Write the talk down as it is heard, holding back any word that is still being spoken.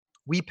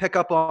We pick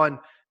up on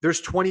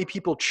there's 20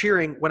 people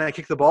cheering when I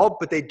kick the ball,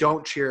 but they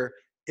don't cheer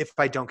if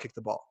I don't kick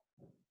the ball.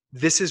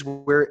 This is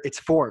where it's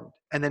formed.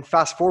 And then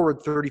fast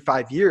forward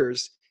 35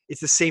 years, it's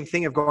the same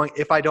thing of going,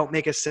 if I don't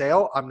make a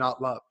sale, I'm not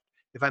loved.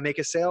 If I make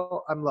a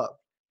sale, I'm loved.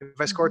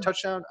 If I score a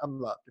touchdown, I'm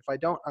loved. If I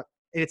don't, and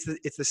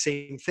it's the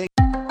same thing.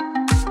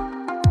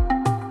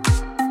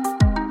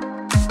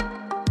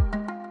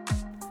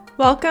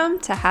 Welcome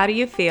to How Do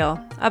You Feel,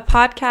 a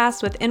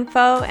podcast with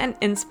info and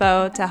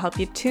inspo to help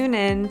you tune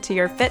in to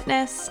your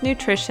fitness,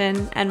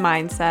 nutrition, and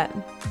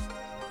mindset.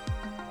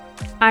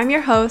 I'm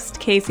your host,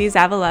 Casey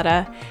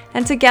Zavaleta,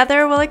 and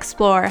together we'll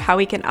explore how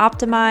we can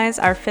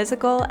optimize our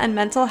physical and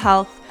mental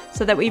health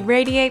so that we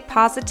radiate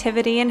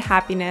positivity and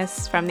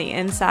happiness from the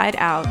inside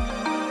out.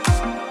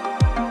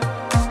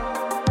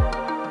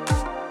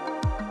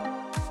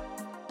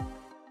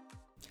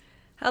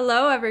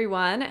 Hello,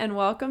 everyone, and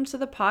welcome to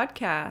the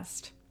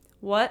podcast.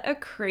 What a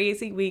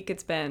crazy week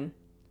it's been.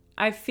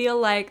 I feel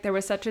like there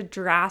was such a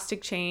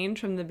drastic change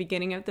from the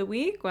beginning of the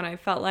week when I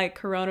felt like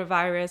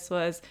coronavirus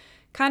was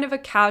kind of a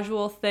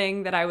casual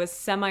thing that I was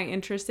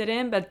semi-interested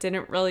in but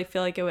didn't really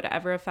feel like it would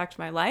ever affect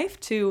my life,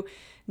 to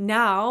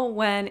now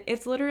when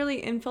it's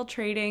literally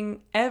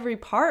infiltrating every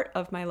part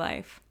of my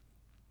life.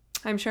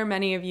 I'm sure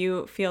many of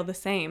you feel the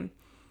same.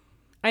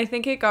 I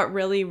think it got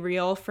really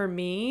real for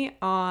me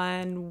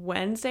on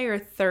Wednesday or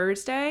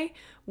Thursday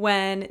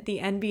when the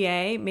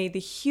NBA made the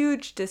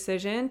huge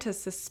decision to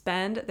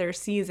suspend their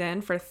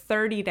season for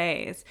 30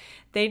 days.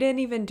 They didn't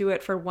even do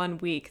it for 1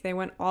 week. They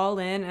went all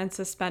in and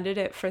suspended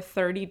it for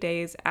 30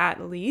 days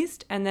at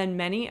least, and then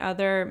many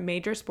other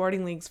major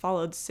sporting leagues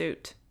followed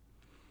suit.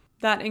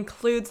 That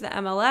includes the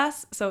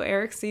MLS, so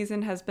Eric's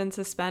season has been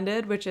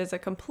suspended, which is a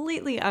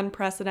completely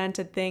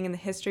unprecedented thing in the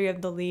history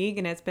of the league,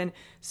 and it's been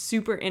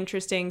super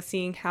interesting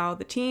seeing how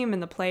the team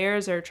and the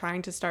players are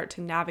trying to start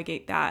to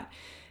navigate that.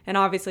 And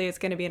obviously, it's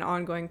going to be an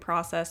ongoing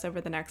process over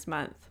the next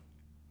month.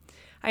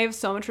 I have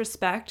so much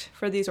respect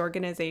for these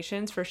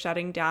organizations for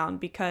shutting down,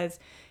 because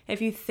if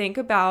you think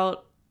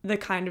about the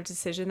kind of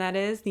decision that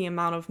is, the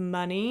amount of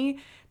money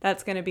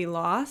that's going to be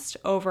lost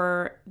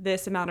over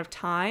this amount of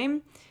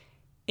time,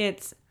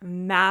 it's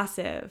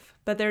massive,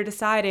 but they're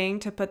deciding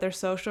to put their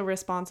social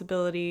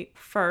responsibility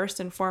first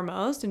and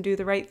foremost and do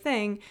the right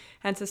thing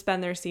and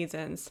suspend their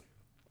seasons.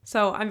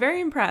 So I'm very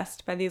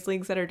impressed by these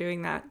leagues that are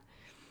doing that.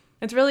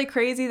 It's really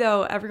crazy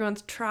though.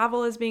 Everyone's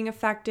travel is being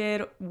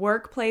affected.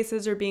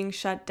 Workplaces are being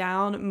shut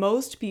down.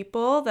 Most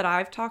people that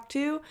I've talked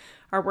to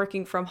are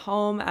working from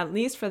home, at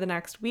least for the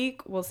next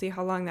week. We'll see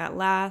how long that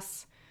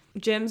lasts.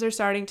 Gyms are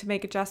starting to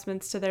make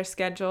adjustments to their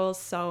schedules,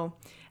 so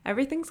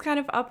everything's kind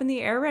of up in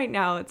the air right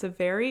now. It's a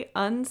very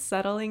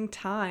unsettling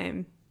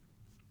time.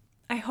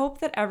 I hope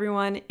that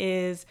everyone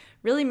is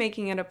really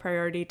making it a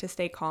priority to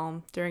stay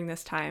calm during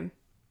this time.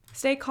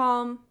 Stay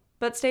calm,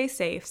 but stay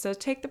safe. So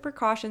take the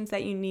precautions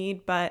that you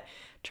need, but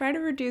try to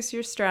reduce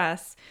your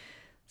stress.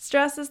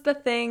 Stress is the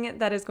thing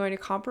that is going to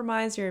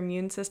compromise your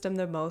immune system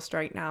the most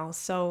right now.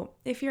 So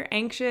if you're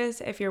anxious,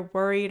 if you're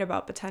worried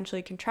about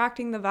potentially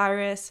contracting the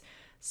virus,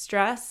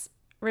 stress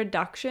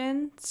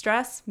reduction,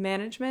 stress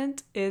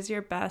management is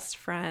your best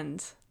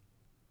friend.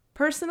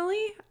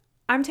 Personally,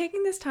 I'm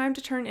taking this time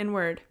to turn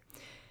inward.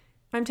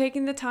 I'm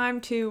taking the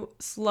time to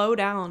slow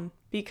down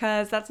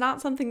because that's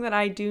not something that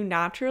I do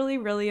naturally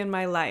really in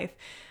my life.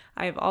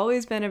 I've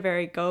always been a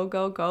very go,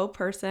 go, go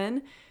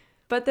person,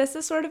 but this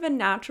is sort of a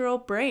natural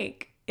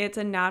break. It's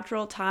a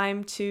natural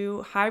time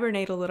to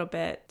hibernate a little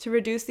bit, to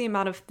reduce the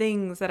amount of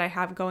things that I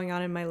have going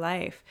on in my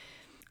life.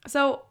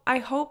 So I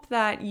hope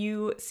that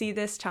you see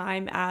this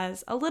time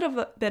as a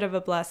little bit of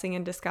a blessing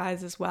in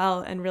disguise as well,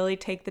 and really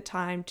take the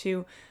time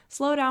to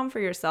slow down for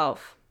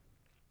yourself.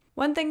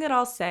 One thing that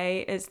I'll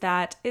say is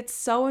that it's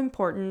so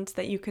important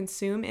that you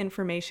consume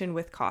information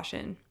with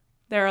caution.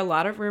 There are a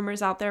lot of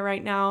rumors out there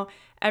right now.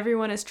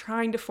 Everyone is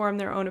trying to form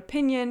their own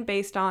opinion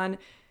based on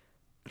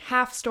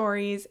half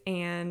stories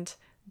and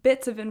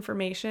bits of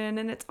information,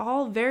 and it's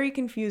all very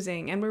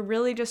confusing, and we're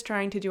really just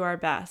trying to do our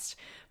best.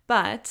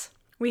 But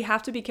we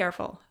have to be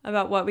careful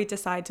about what we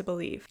decide to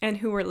believe and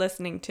who we're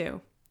listening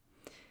to.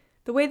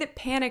 The way that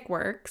panic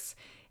works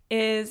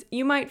is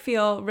you might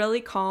feel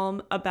really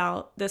calm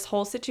about this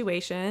whole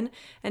situation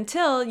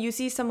until you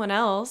see someone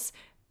else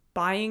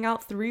buying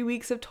out 3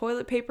 weeks of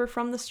toilet paper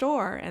from the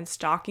store and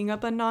stocking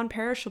up on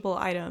non-perishable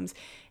items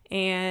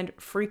and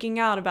freaking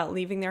out about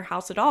leaving their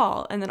house at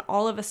all. And then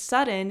all of a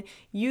sudden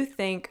you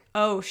think,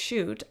 oh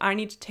shoot, I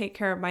need to take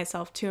care of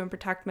myself too and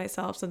protect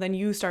myself. So then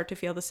you start to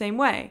feel the same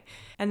way.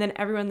 And then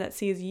everyone that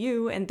sees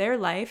you in their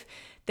life,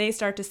 they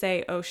start to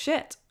say, oh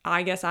shit,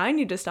 I guess I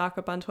need to stock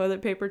up on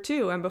toilet paper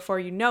too. And before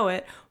you know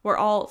it, we're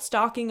all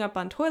stocking up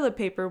on toilet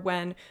paper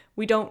when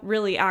we don't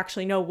really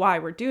actually know why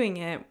we're doing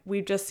it.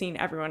 We've just seen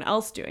everyone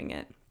else doing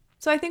it.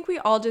 So I think we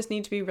all just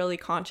need to be really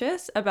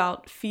conscious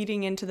about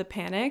feeding into the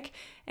panic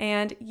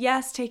and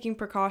yes, taking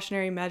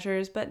precautionary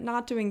measures, but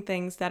not doing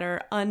things that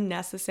are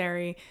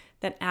unnecessary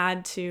that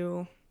add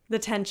to the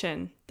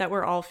tension that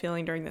we're all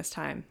feeling during this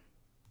time.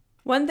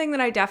 One thing that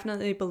I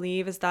definitely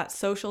believe is that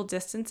social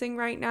distancing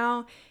right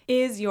now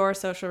is your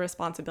social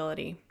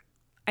responsibility.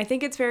 I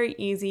think it's very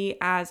easy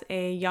as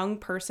a young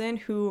person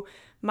who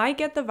might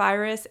get the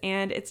virus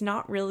and it's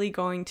not really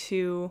going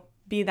to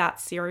be that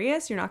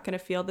serious. You're not going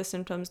to feel the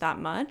symptoms that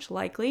much,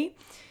 likely,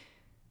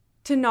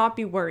 to not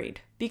be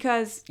worried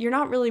because you're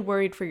not really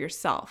worried for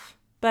yourself.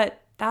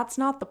 But that's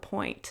not the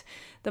point.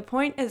 The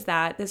point is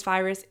that this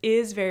virus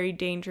is very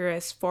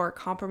dangerous for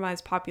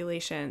compromised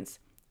populations.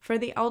 For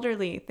the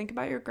elderly, think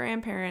about your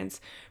grandparents.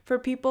 For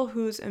people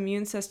whose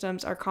immune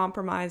systems are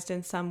compromised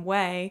in some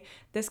way,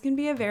 this can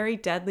be a very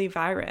deadly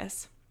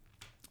virus.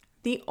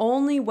 The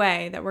only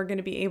way that we're going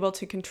to be able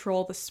to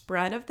control the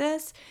spread of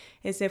this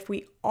is if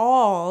we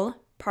all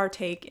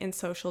partake in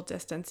social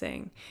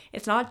distancing.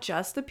 It's not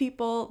just the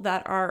people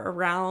that are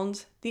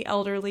around the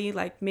elderly,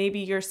 like maybe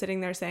you're sitting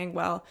there saying,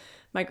 well,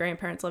 my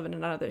grandparents live in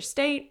another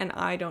state and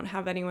I don't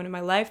have anyone in my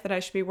life that I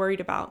should be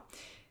worried about.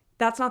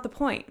 That's not the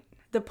point.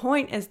 The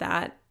point is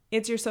that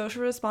it's your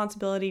social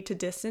responsibility to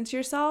distance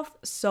yourself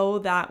so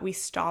that we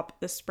stop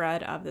the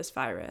spread of this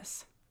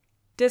virus.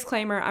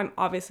 Disclaimer, I'm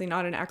obviously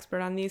not an expert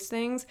on these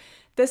things.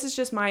 This is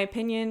just my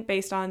opinion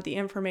based on the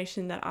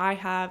information that I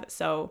have,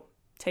 so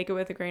take it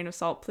with a grain of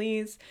salt,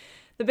 please.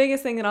 The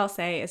biggest thing that I'll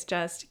say is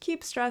just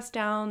keep stress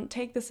down,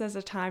 take this as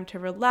a time to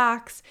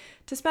relax,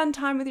 to spend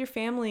time with your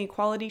family,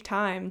 quality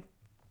time,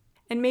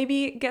 and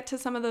maybe get to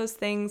some of those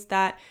things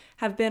that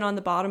have been on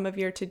the bottom of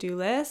your to-do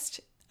list.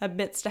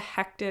 Amidst a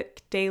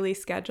hectic daily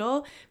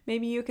schedule,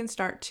 maybe you can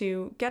start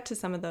to get to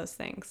some of those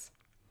things.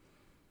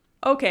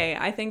 Okay,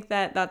 I think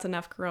that that's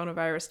enough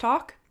coronavirus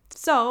talk.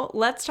 So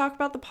let's talk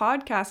about the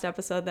podcast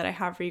episode that I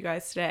have for you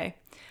guys today.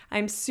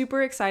 I'm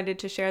super excited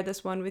to share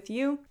this one with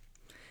you.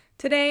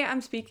 Today,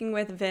 I'm speaking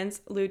with Vince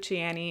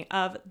Luciani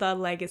of The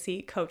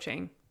Legacy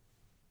Coaching.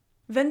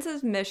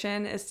 Vince's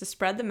mission is to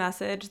spread the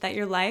message that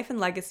your life and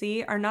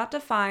legacy are not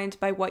defined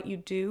by what you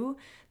do,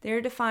 they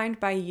are defined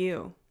by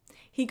you.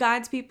 He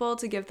guides people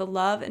to give the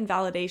love and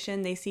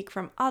validation they seek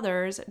from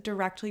others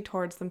directly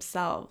towards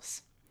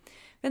themselves.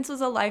 Vince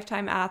was a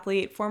lifetime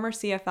athlete, former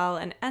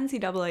CFL and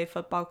NCAA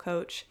football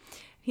coach.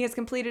 He has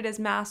completed his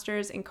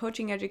master's in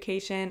coaching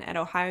education at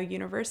Ohio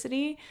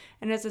University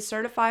and is a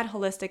certified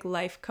holistic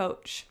life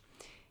coach.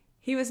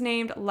 He was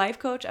named Life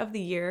Coach of the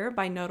Year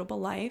by Notable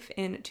Life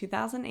in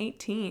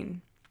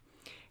 2018.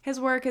 His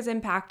work has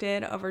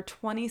impacted over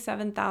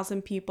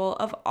 27,000 people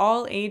of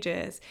all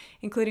ages,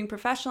 including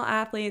professional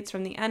athletes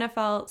from the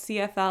NFL,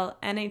 CFL,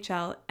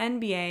 NHL,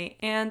 NBA,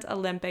 and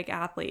Olympic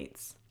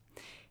athletes.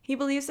 He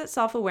believes that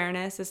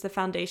self-awareness is the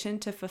foundation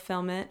to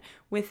fulfillment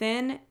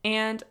within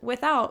and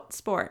without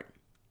sport.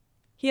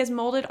 He has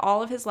molded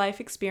all of his life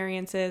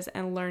experiences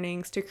and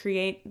learnings to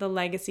create the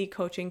Legacy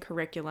Coaching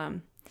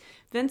curriculum.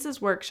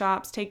 Vince's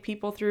workshops take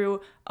people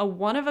through a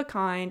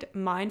one-of-a-kind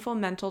mindful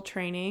mental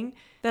training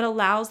that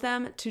allows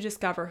them to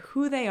discover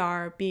who they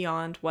are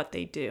beyond what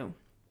they do.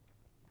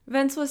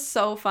 Vince was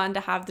so fun to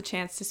have the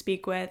chance to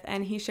speak with,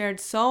 and he shared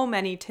so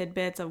many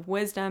tidbits of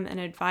wisdom and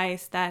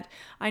advice that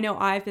I know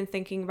I've been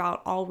thinking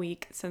about all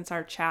week since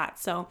our chat.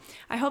 So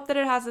I hope that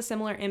it has a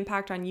similar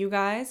impact on you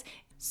guys.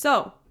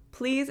 So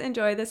please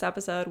enjoy this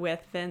episode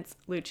with Vince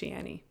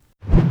Luciani.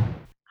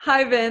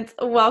 Hi, Vince.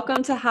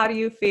 Welcome to How Do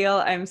You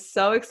Feel? I'm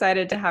so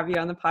excited to have you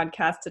on the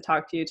podcast to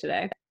talk to you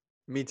today.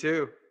 Me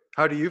too.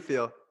 How do you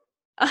feel?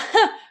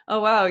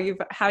 Oh, wow. You've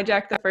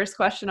hijacked the first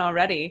question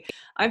already.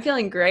 I'm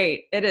feeling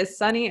great. It is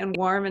sunny and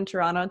warm in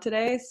Toronto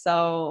today,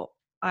 so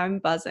I'm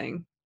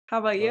buzzing. How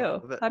about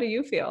you? How do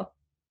you feel?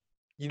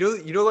 You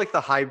know, like the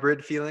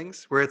hybrid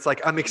feelings where it's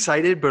like I'm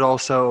excited, but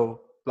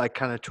also like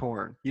kind of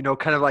torn,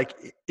 kind of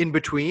like in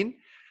between.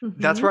 Mm-hmm.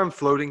 That's where I'm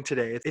floating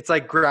today. It's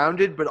like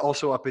grounded, but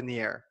also up in the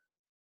air.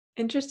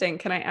 Interesting.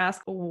 Can I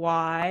ask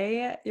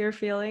why you're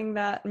feeling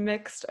that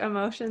mixed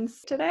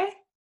emotions today?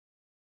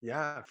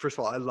 Yeah. First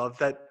of all, I love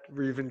that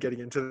we're even getting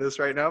into this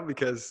right now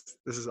because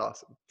this is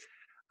awesome.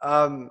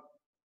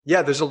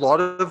 Yeah, there's a lot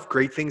of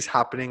great things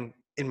happening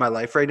in my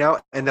life right now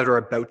and that are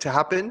about to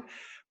happen.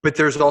 But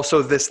there's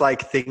also this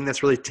like thing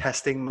that's really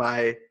testing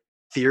my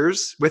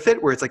fears with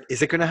it where it's like,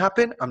 is it going to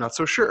happen? I'm not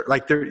so sure.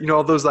 Like there,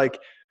 all those like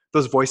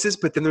those voices,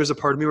 but then there's a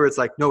part of me where it's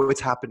like, no, it's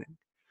happening.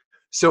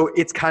 So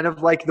it's kind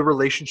of like the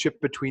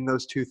relationship between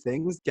those two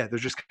things. Yeah, they're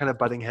just kind of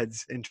butting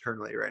heads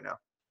internally right now.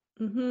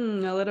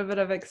 Mm-hmm. A little bit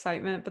of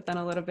excitement, but then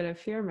a little bit of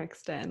fear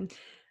mixed in.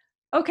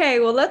 Okay,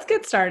 well, let's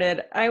get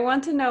started. I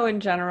want to know in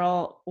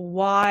general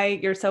why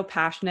you're so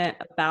passionate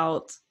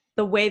about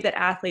the way that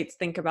athletes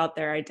think about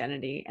their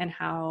identity and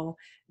how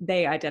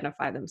they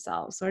identify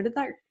themselves. Where did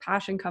that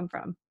passion come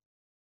from?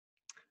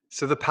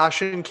 So the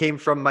passion came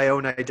from my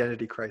own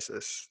identity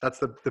crisis. That's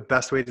the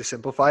best way to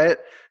simplify it.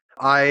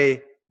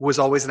 I was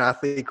always an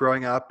athlete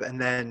growing up, and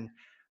then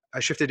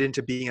I shifted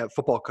into being a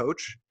football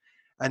coach.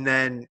 And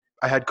then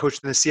I had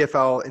coached in the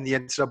CFL in the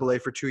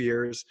NCAA for 2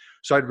 years.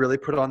 So I'd really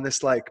put on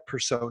this like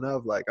persona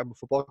of like, I'm a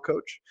football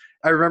coach.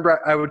 I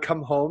remember I would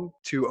come home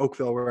to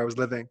Oakville where I was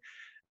living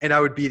and I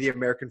would be the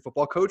American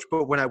football coach.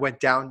 But when I went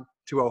down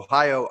to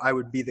Ohio, I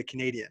would be the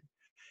Canadian.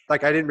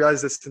 Like I didn't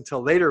realize this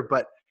until later,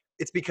 but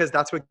it's because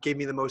that's what gave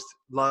me the most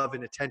love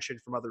and attention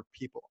from other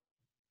people.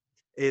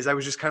 Is I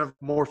was just kind of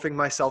morphing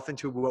myself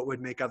into what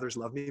would make others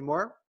love me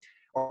more,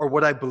 or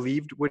what I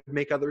believed would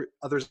make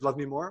others love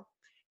me more.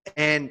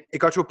 And it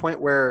got to a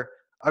point where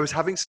I was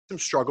having some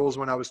struggles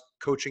when I was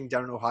coaching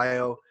down in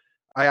Ohio.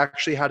 I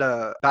actually had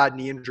a bad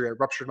knee injury. I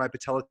ruptured my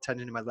patella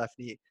tendon in my left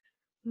knee.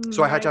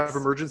 So I had to have Yikes.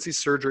 emergency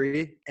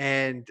surgery,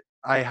 and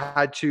I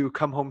had to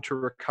come home to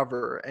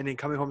recover. And in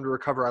coming home to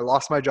recover, I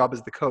lost my job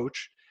as the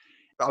coach.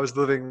 I was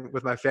living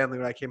with my family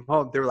when I came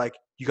home. They were like,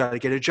 you got to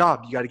get a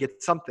job. You got to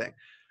get something.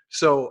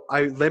 So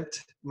I limped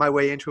my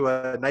way into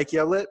a Nike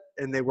outlet,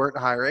 and they weren't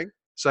hiring.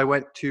 So I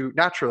went to,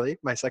 naturally,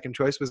 my second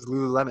choice was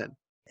Lululemon.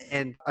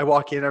 And I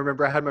walk in, I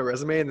remember I had my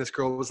resume, and this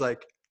girl was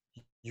like,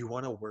 you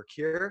want to work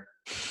here?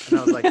 And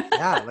I was like,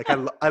 yeah, like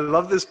I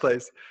love this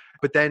place.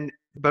 But then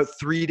about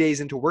 3 days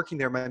into working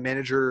there, my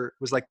manager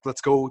was like,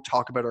 let's go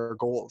talk about our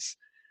goals.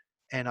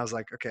 And I was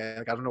like, okay,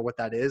 like, I don't know what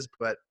that is,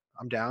 but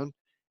I'm down.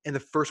 And the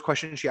first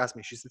question she asked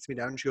me, she sits me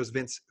down and she goes,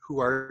 Vince, who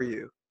are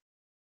you?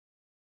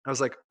 I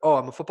was like, oh,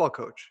 I'm a football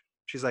coach.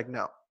 She's like,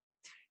 no,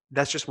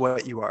 that's just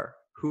what you are.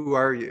 Who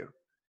are you?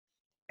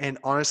 And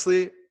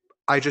honestly,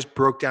 I just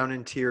broke down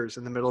in tears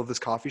in the middle of this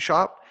coffee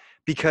shop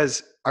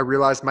because I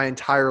realized my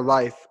entire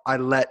life I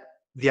let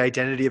the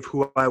identity of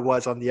who I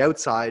was on the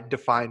outside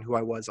define who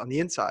I was on the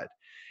inside.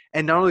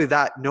 And not only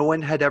that, no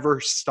one had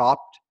ever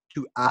stopped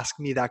to ask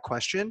me that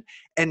question,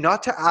 and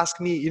not to ask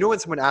me, you know, when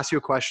someone asks you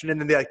a question and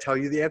then they like tell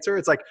you the answer,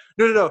 it's like,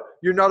 no,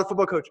 you're not a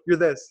football coach. You're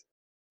this.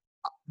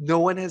 No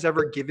one has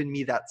ever given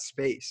me that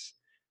space.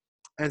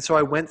 And so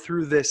I went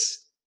through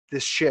this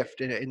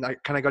shift, and I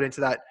kind of got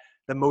into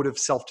the mode of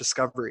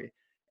self-discovery.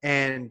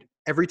 And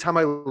every time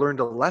I learned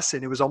a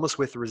lesson, it was almost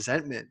with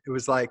resentment. It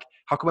was like,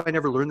 how come I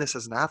never learned this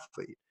as an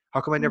athlete?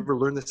 How come I never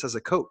learned this as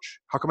a coach?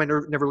 How come I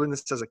never learned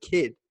this as a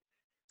kid?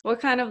 What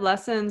kind of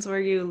lessons were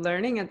you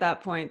learning at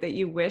that point that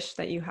you wish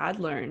that you had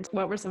learned?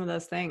 What were some of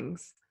those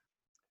things?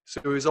 So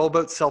it was all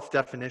about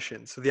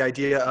self-definition. So the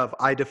idea of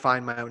I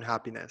define my own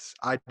happiness,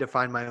 I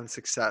define my own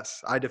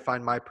success, I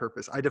define my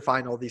purpose, I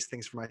define all these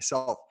things for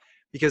myself.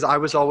 Because I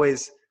was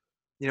always,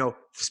 you know,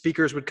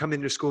 speakers would come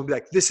into school and be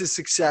like, this is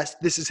success,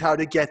 this is how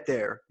to get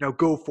there, now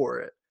go for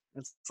it.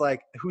 It's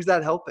like, who's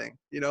that helping?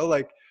 You know,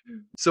 like,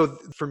 so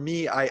for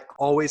me, I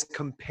always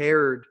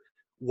compared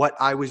what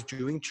I was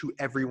doing to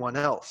everyone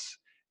else,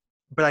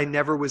 but I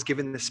never was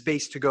given the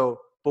space to go,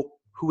 but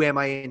who am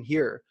I in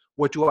here?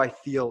 What do I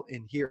feel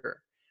in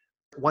here?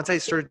 Once I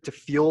started to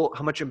feel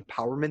how much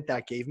empowerment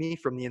that gave me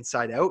from the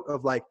inside out,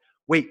 of like,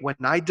 wait, when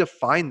I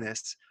define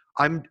this,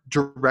 I'm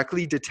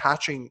directly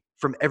detaching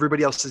from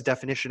everybody else's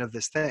definition of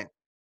this thing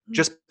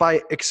just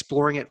by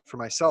exploring it for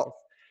myself.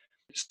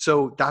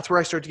 So that's where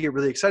I started to get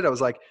really excited. I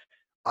was like,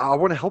 I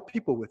want to help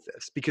people with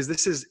this,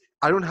 because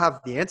I don't have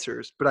the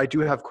answers, but I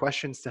do have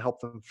questions to help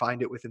them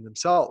find it within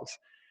themselves.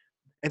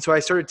 And so I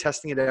started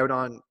testing it out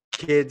on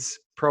kids,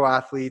 pro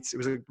athletes. It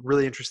was a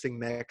really interesting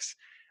mix.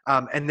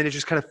 And then it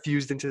just kind of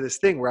fused into this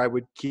thing where I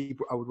would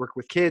work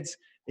with kids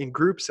in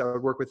groups. I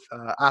would work with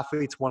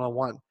athletes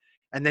one-on-one.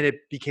 And then it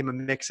became a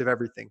mix of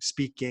everything: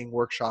 speaking,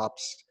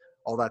 workshops,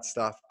 all that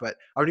stuff. But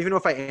I don't even know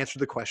if I answered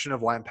the question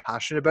of why I'm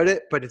passionate about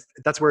it, but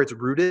that's where it's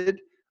rooted.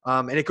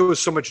 And it goes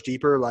so much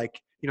deeper.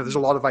 Like, you know, there's a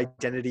lot of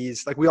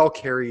identities. Like, we all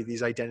carry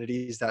these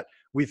identities that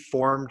we've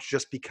formed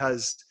just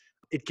because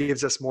it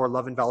gives us more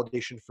love and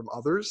validation from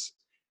others.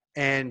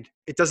 And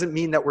it doesn't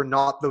mean that we're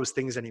not those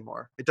things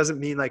anymore. It doesn't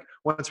mean like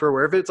once we're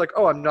aware of it, it's like,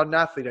 oh, I'm not an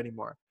athlete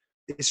anymore.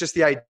 It's just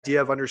the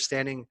idea of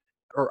understanding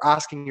or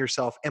asking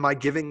yourself, am I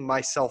giving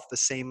myself the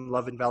same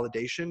love and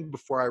validation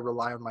before I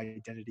rely on my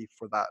identity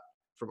for that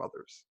from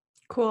others?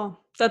 Cool.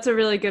 That's a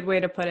really good way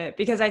to put it,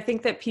 because I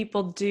think that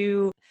people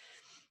do,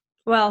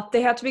 well,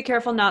 they have to be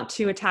careful not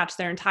to attach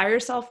their entire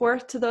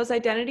self-worth to those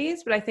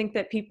identities, but I think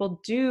that people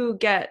do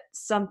get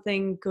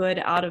something good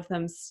out of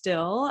them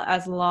still,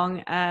 as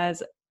long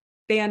as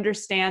they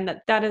understand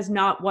that that is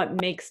not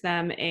what makes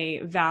them a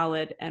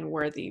valid and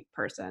worthy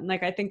person.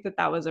 Like, I think that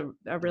that was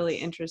a really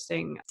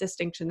interesting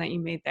distinction that you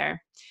made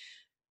there.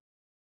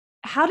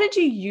 How did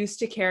you used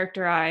to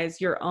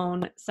characterize your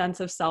own sense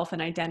of self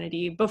and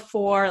identity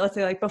before, let's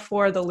say, like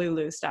before the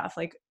Lulu stuff?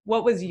 Like,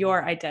 what was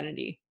your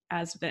identity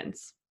as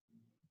Vince?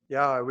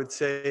 Yeah, I would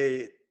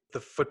say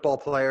the football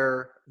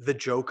player, the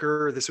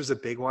joker. This was a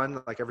big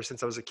one, like ever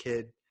since I was a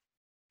kid.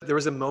 There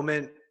was a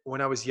moment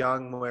when I was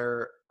young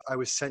where I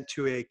was sent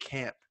to a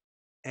camp,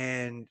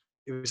 and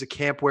it was a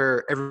camp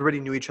where everybody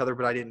knew each other,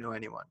 but I didn't know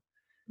anyone.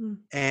 Mm.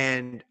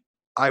 And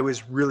I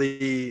was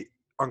really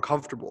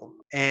uncomfortable.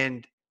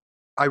 And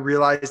I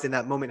realized in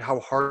that moment how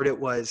hard it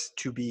was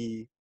to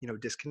be, you know,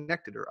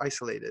 disconnected or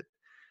isolated.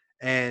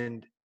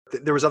 And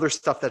there was other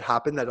stuff that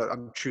happened that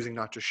I'm choosing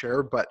not to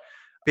share, but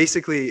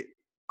basically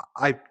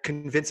I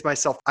convinced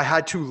myself I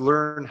had to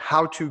learn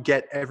how to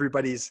get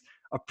everybody's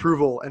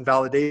approval and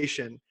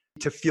validation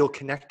to feel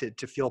connected,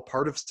 to feel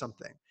part of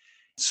something.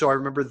 So I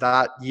remember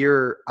that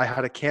year I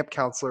had a camp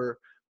counselor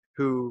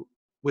who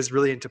was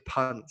really into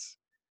puns.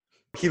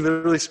 He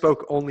literally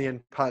spoke only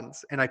in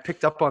puns. And I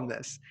picked up on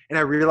this and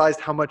I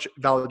realized how much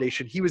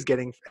validation he was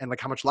getting and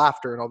like how much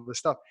laughter and all this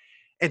stuff.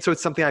 And so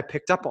it's something I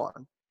picked up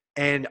on.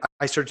 And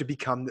I started to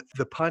become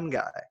the pun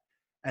guy.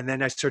 And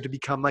then I started to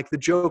become like the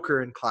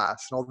joker in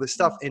class and all this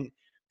stuff. And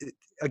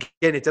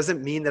again, it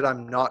doesn't mean that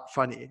I'm not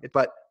funny,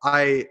 but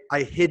I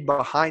hid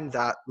behind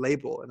that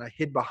label and I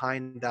hid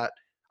behind that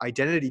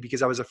identity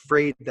because I was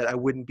afraid that I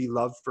wouldn't be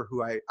loved for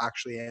who I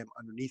actually am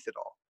underneath it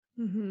all.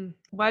 Mm-hmm.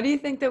 Why do you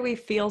think that we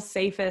feel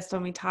safest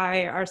when we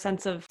tie our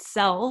sense of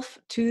self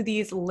to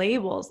these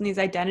labels and these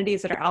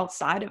identities that are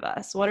outside of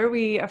us? What are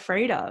we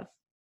afraid of?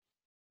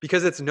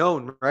 Because it's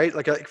known, right?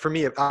 Like for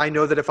me, I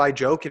know that if I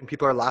joke and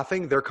people are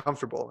laughing, they're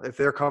comfortable. If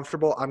they're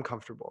comfortable, I'm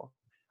comfortable.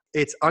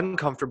 It's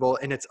uncomfortable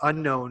and it's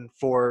unknown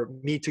for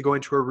me to go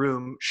into a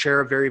room,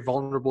 share a very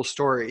vulnerable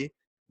story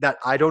that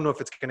I don't know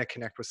if it's going to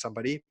connect with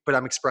somebody, but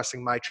I'm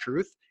expressing my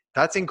truth.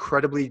 That's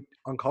incredibly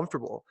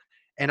uncomfortable.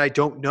 And I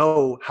don't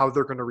know how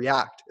they're going to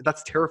react.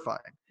 That's terrifying.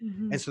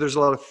 Mm-hmm. And so there's a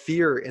lot of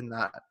fear in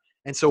that.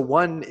 And so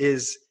one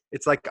is,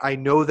 it's like, I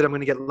know that I'm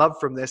going to get love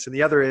from this. And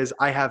the other is,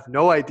 I have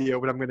no idea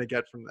what I'm going to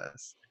get from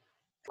this.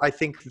 I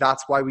think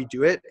that's why we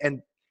do it.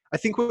 And I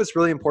think what's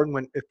really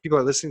important if people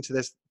are listening to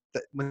this,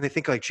 that when they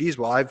think like, geez,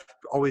 well, I've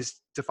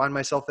always defined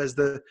myself as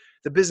the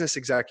business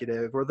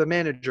executive or the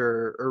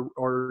manager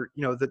or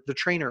the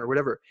trainer or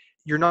whatever.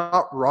 You're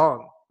not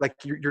wrong. Like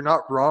you're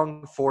not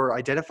wrong for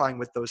identifying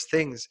with those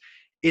things.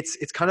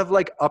 It's kind of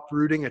like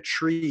uprooting a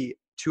tree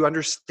to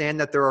understand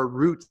that there are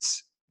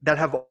roots that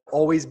have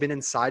always been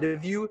inside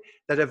of you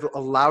that have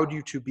allowed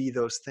you to be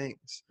those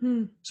things.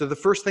 So the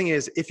first thing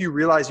is, if you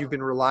realize you've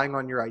been relying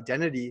on your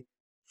identity,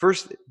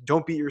 first,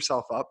 don't beat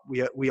yourself up.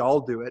 We all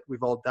do it.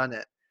 We've all done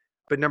it.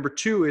 But number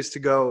two is to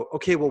go,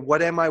 okay, well,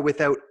 what am I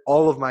without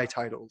all of my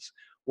titles?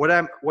 What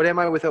am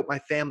I without my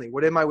family?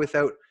 What am I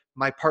without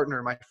my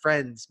partner, my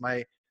friends,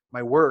 my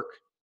work?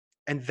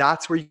 And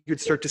that's where you could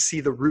start to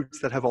see the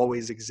roots that have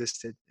always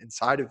existed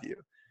inside of you.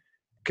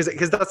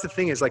 Because that's the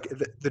thing is like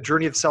the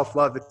journey of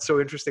self-love. It's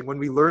so interesting. When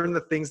we learn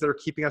the things that are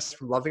keeping us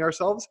from loving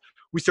ourselves,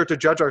 we start to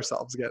judge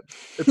ourselves again.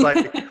 It's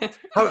like,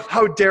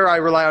 how dare I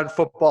rely on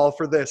football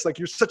for this? Like,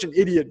 you're such an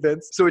idiot,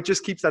 Vince. So it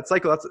just keeps that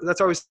cycle. That's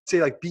why I always say,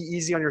 like, be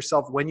easy on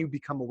yourself when you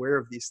become aware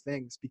of these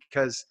things,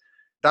 because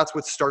that's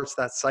what starts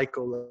that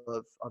cycle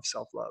of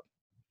self-love.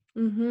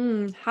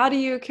 Mm-hmm. How do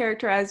you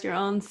characterize your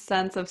own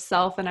sense of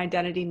self and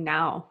identity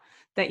now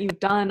that you've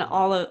done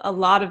a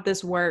lot of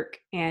this work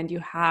and you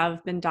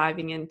have been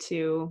diving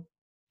into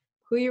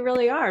who you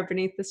really are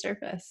beneath the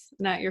surface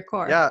and at your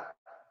core? Yeah.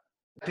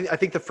 I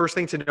think the first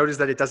thing to note is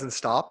that it doesn't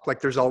stop. Like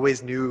there's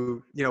always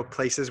new,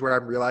 places where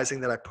I'm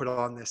realizing that I put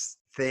on this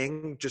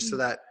thing just so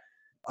that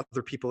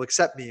other people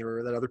accept me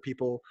or that other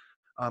people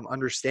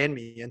understand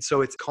me. And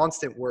so it's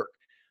constant work.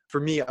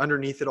 For me,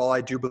 underneath it all, I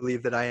do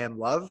believe that I am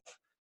love.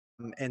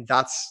 And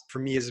that's, for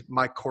me, is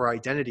my core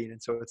identity.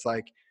 And so it's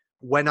like,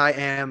 when I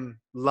am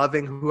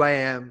loving who I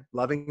am,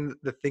 loving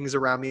the things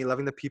around me,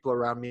 loving the people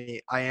around me,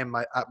 I am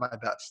at my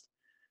best.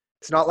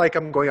 It's not like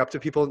I'm going up to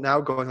people now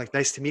going like,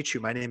 nice to meet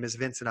you. My name is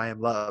Vince and I am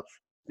love.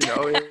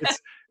 I'd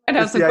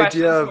have some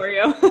questions for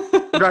you.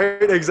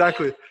 Right,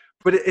 exactly.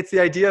 But it's the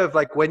idea of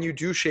like, when you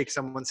do shake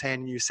someone's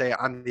hand and you say,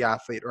 I'm the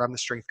athlete or I'm the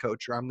strength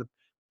coach or I'm the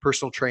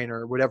personal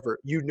trainer or whatever,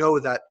 you know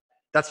that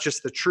that's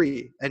just the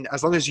tree. And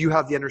as long as you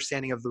have the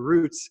understanding of the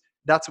roots,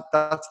 that's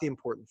the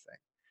important thing.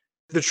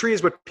 The tree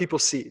is what people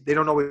see. They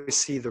don't always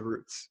see the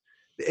roots,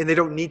 and they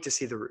don't need to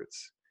see the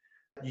roots.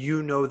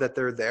 You know that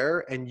they're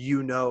there, and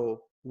you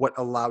know what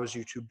allows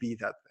you to be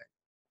that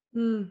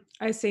thing.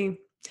 I see.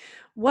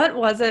 What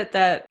was it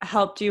that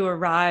helped you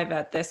arrive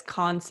at this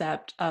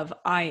concept of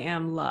I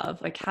am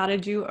love? Like, how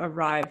did you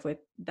arrive with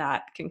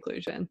that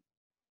conclusion?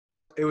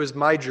 It was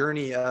my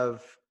journey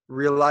of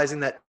realizing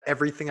that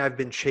everything I've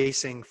been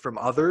chasing from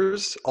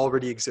others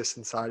already exists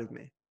inside of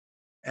me.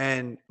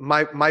 And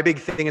my big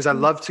thing is I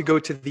love to go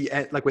to the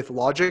end, like with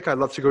logic, I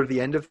love to go to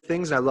the end of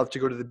things and I love to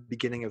go to the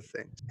beginning of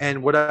things.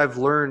 And what I've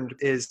learned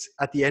is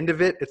at the end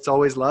of it, it's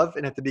always love.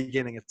 And at the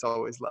beginning, it's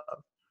always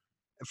love.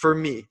 For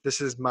me,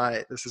 this is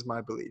my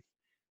belief.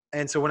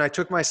 And so when I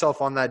took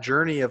myself on that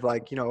journey of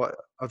like,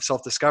 of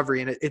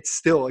self-discovery, and it's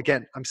still,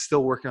 again, I'm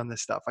still working on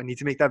this stuff. I need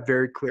to make that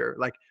very clear.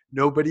 Like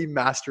nobody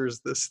masters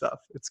this stuff.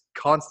 It's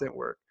constant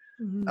work.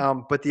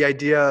 Mm-hmm. But the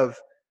idea of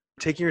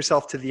taking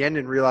yourself to the end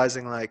and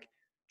realizing like,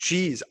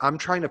 geez, I'm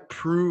trying to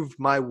prove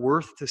my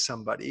worth to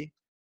somebody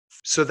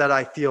so that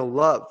I feel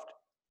loved.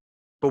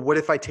 But what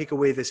if I take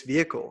away this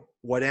vehicle?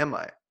 What am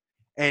I?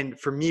 And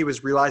for me, it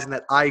was realizing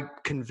that I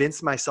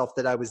convinced myself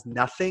that I was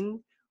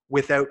nothing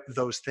without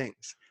those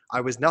things.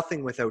 I was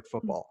nothing without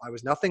football. I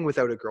was nothing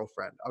without a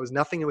girlfriend. I was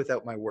nothing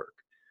without my work.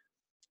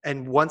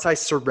 And once I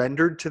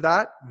surrendered to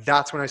that,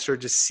 that's when I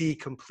started to see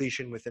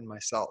completion within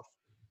myself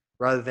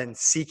rather than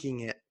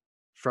seeking it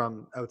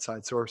from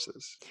outside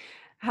sources.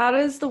 How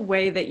does the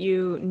way that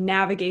you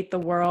navigate the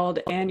world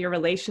and your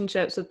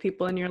relationships with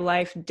people in your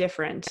life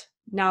different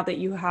now that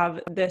you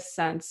have this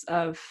sense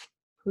of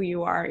who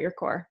you are at your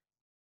core?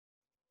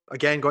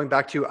 Again, going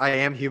back to I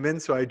am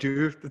human, so I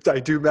do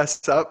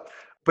mess up.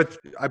 But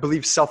I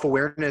believe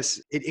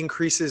self-awareness, it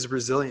increases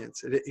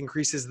resilience. It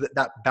increases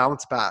that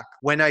bounce back.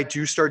 When I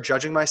do start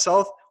judging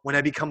myself, when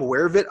I become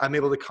aware of it, I'm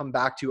able to come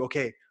back to,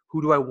 okay,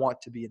 who do I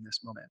want to be in this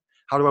moment?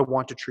 How do I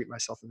want to treat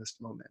myself in this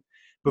moment?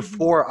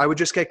 Before, I would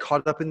just get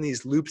caught up in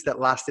these loops that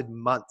lasted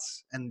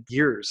months and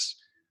years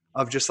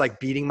of just like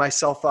beating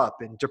myself up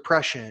and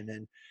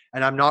depression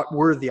and I'm not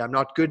worthy, I'm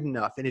not good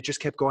enough. And it just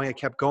kept going. It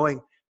kept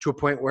going to a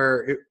point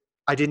where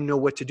I didn't know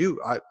what to do.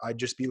 I'd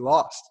just be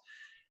lost.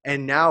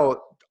 And now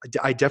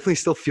I definitely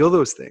still feel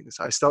those things.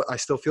 I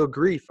still feel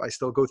grief. I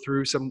still go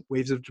through some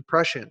waves of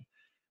depression,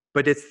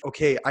 but it's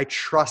okay. I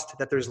trust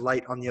that there's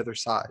light on the other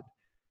side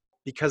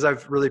because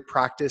I've really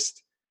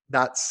practiced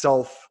that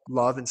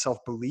self-love and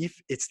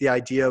self-belief. It's the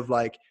idea of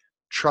like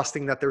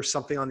trusting that there's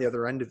something on the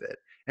other end of it.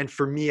 And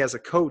for me as a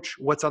coach,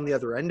 what's on the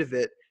other end of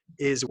it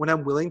is when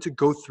I'm willing to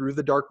go through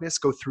the darkness,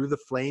 go through the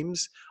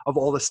flames of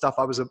all the stuff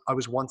I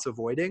was once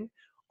avoiding.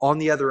 On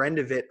the other end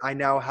of it, I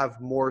now have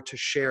more to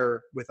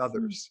share with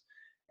others.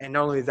 And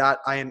not only that,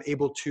 I am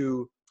able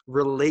to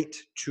relate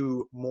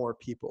to more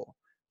people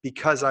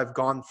because I've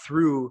gone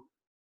through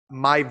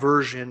my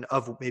version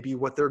of maybe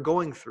what they're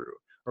going through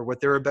or what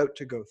they're about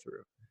to go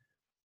through.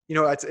 You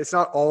know, it's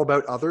not all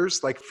about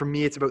others. Like for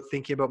me, it's about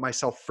thinking about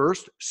myself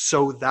first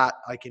so that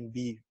I can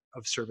be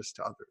of service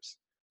to others.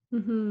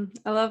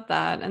 I love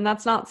that. And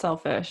that's not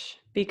selfish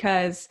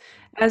because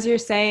as you're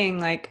saying,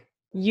 like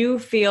you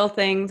feel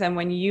things and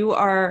when you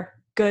are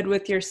good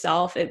with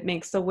yourself, it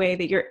makes the way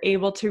that you're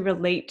able to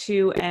relate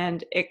to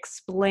and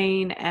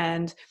explain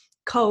and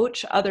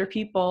coach other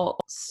people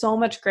so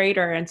much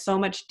greater and so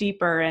much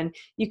deeper. And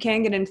you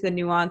can get into the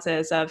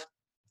nuances of,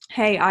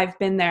 hey, I've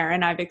been there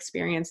and I've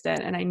experienced it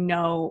and I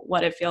know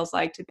what it feels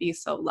like to be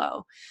so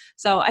low.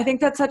 So I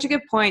think that's such a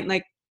good point.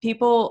 Like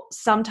people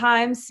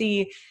sometimes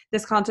see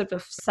this concept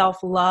of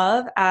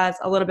self-love as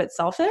a little bit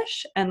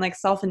selfish and like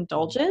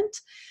self-indulgent,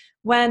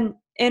 when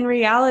in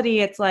reality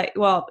it's like,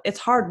 well, it's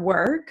hard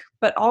work,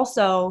 but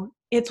also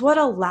it's what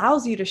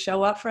allows you to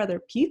show up for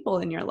other people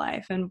in your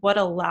life and what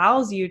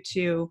allows you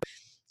to,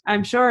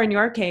 I'm sure in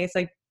your case,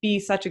 like be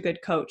such a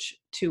good coach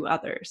to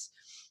others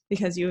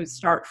because you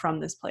start from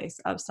this place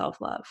of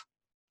self-love.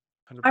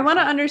 100%. I want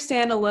to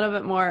understand a little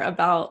bit more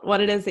about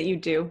what it is that you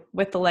do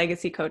with the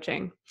legacy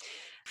coaching.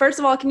 First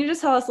of all, can you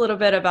just tell us a little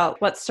bit about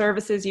what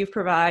services you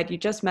provide? You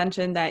just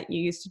mentioned that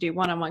you used to do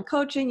one-on-one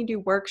coaching, you do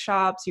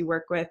workshops, you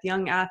work with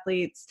young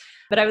athletes,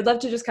 but I would love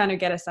to just kind of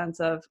get a sense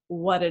of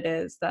what it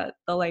is that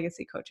the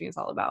legacy coaching is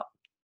all about.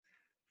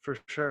 For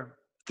sure.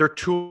 They're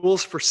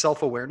tools for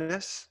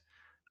self-awareness.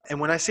 And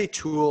when I say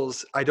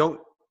tools, I don't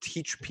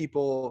teach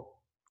people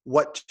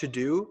what to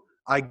do.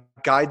 I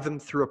guide them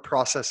through a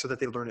process so that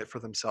they learn it for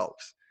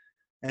themselves.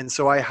 And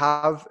so I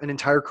have an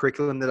entire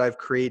curriculum that I've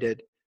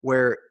created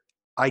where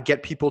I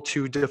get people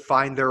to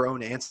define their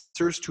own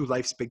answers to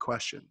life's big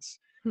questions.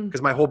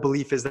 Because my whole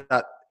belief is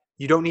that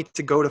you don't need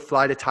to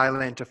fly to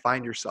Thailand to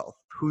find yourself.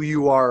 Who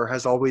you are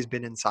has always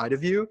been inside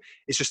of you.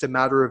 It's just a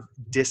matter of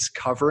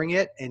discovering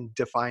it and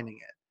defining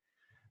it.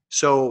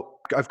 So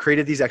I've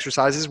created these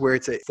exercises where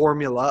it's a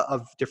formula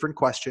of different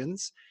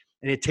questions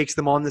and it takes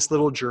them on this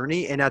little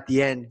journey. And at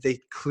the end, they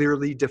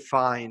clearly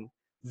define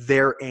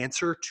their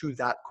answer to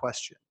that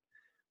question.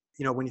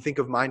 You know, when you think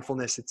of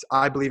mindfulness,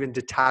 I believe in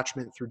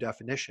detachment through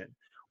definition.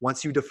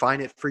 Once you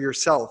define it for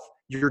yourself,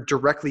 you're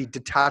directly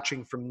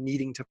detaching from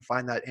needing to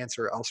find that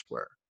answer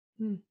elsewhere.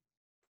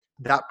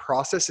 That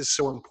process is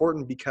so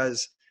important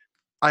because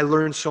I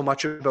learn so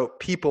much about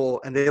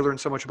people and they learn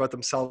so much about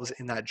themselves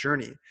in that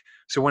journey.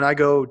 So when I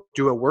go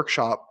do a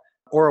workshop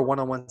or a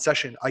one-on-one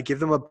session, I give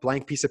them a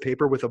blank piece of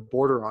paper with a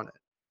border on it.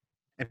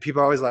 And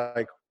people are always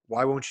like,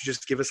 why won't you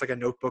just give us like a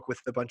notebook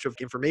with a bunch of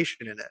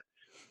information in it?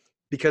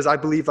 Because I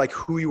believe like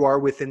who you are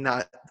within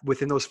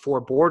those four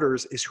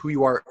borders is who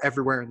you are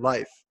everywhere in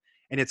life.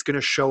 And it's going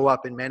to show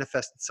up and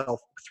manifest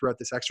itself throughout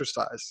this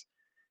exercise.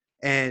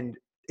 And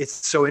it's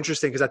so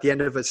interesting because at the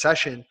end of a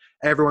session,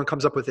 everyone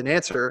comes up with an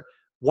answer.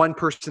 One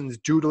person's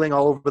doodling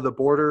all over the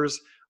borders.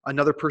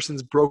 Another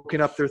person's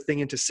broken up their thing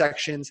into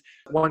sections.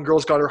 One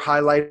girl's got her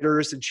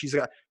highlighters and she's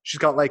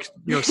got like,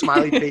 you know,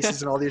 smiley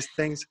faces and all these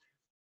things.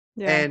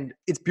 Yeah. And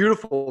it's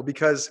beautiful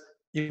because,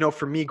 you know,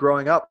 for me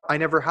growing up, I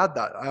never had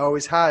that. I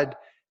always had,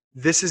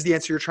 this is the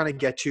answer you're trying to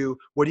get to.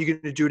 What are you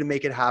going to do to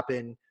make it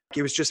happen?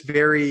 It was just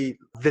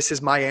this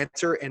is my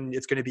answer and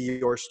it's going to be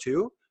yours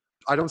too.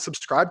 I don't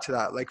subscribe to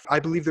that. Like, I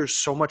believe there's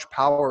so much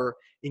power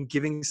in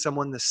giving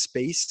someone the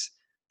space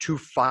to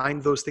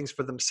find those things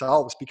for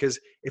themselves. Because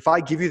if I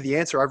give you the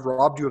answer, I've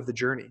robbed you of the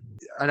journey.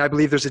 And I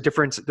believe there's a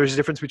difference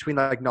between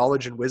like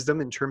knowledge and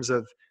wisdom in terms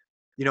of,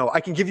 you know, I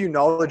can give you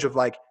knowledge of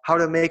like how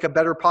to make a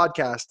better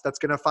podcast that's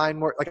going to find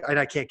more like, and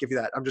I can't give you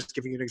that. I'm just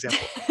giving you an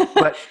example,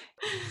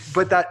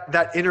 but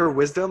that inner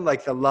wisdom,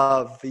 like the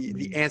love,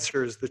 the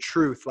answers, the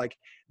truth, like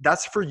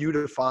that's for you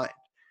to find.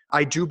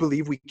 I do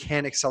believe we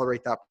can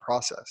accelerate that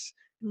process.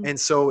 And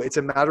so it's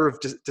a matter of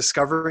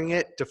discovering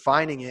it,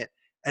 defining it,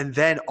 and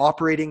then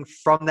operating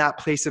from that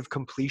place of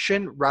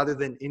completion rather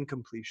than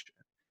incompletion.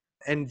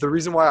 And the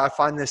reason why I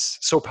find this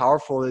so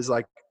powerful is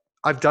like,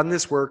 I've done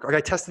this work. Like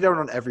I tested it out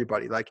on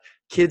everybody, like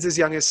kids as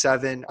young as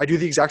 7. I do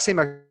the exact same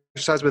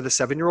exercise with a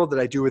 7-year-old that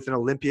I do with an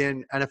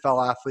Olympian,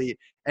 NFL athlete,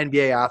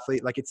 NBA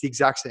athlete. Like it's the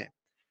exact same.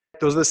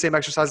 Those are the same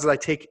exercises I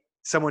take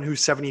someone who's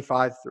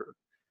 75 through.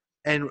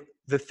 And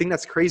the thing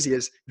that's crazy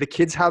is the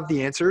kids have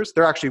the answers.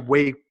 They're actually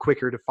way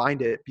quicker to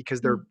find it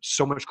because they're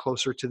so much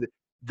closer to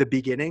the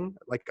beginning,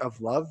 like of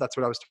love. That's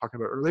what I was talking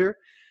about earlier.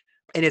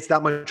 And it's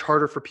that much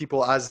harder for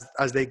people as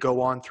they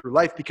go on through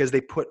life because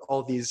they put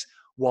all these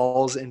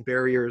walls and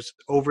barriers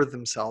over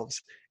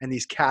themselves and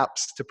these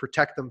caps to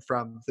protect them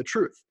from the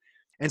truth.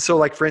 And so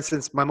like, for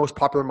instance, my most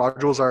popular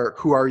modules are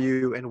who are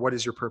you and what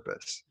is your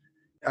purpose?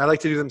 I like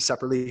to do them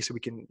separately so we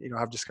can,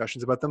 have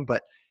discussions about them,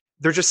 but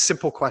they're just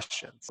simple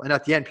questions. And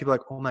at the end, people are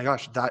like, oh my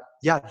gosh,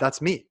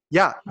 that's me.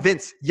 Yeah.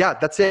 Vince. Yeah,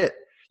 that's it.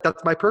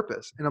 That's my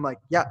purpose. And I'm like,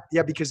 yeah,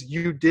 because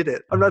you did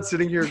it. I'm not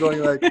sitting here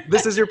going like,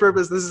 this is your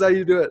purpose. This is how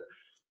you do it.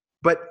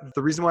 But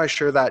the reason why I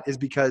share that is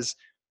because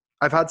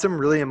I've had some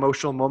really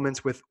emotional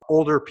moments with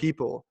older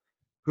people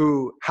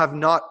who have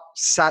not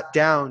sat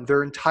down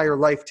their entire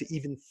life to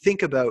even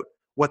think about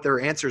what their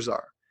answers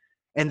are.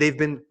 And they've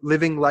been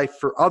living life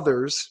for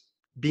others,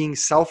 being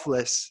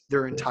selfless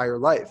their entire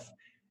life.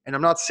 And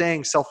I'm not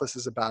saying selfless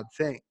is a bad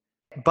thing,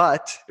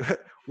 but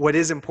what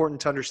is important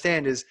to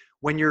understand is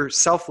when you're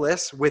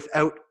selfless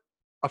without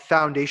a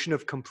foundation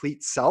of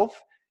complete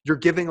self, you're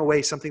giving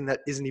away something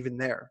that isn't even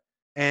there.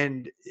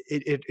 And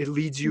it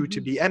leads you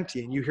to be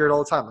empty. And you hear it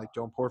all the time, like,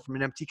 don't pour from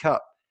an empty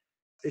cup.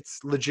 It's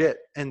legit.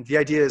 And the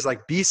idea is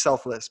like, be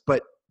selfless,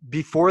 but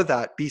before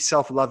that, be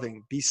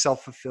self-loving, be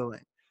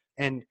self-fulfilling.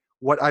 And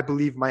what I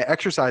believe my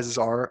exercises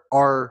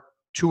are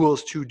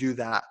tools to do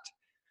that,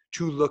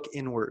 to look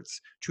inwards,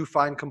 to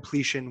find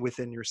completion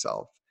within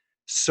yourself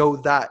so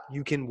that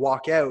you can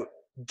walk out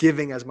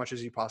giving as much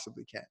as you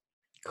possibly can.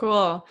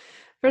 Cool.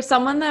 For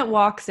someone that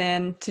walks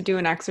in to do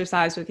an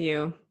exercise with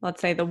you, let's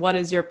say the what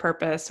is your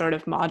purpose sort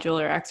of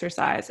modular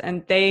exercise,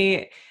 and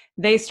they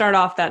start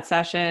off that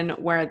session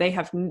where they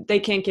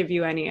can't give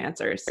you any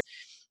answers.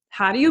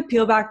 How do you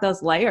peel back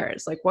those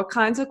layers? Like what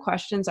kinds of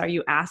questions are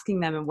you asking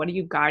them and what are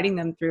you guiding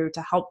them through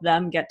to help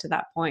them get to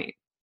that point?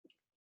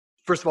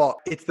 First of all,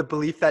 it's the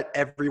belief that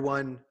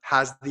everyone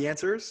has the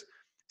answers.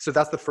 So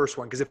that's the first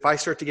one. Because if I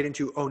start to get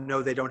into, oh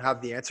no, they don't have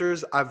the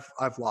answers, I've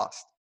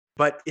lost.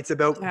 But it's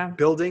about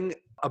building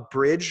a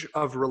bridge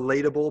of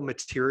relatable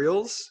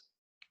materials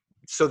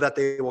so that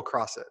they will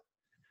cross it.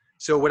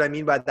 So what I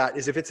mean by that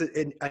is if it's a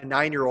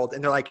 9-year-old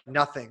and they're like,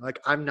 nothing, like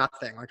I'm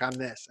nothing, like I'm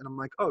this. And I'm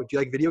like, oh, do you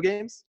like video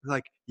games? They're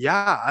like,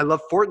 yeah, I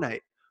love Fortnite.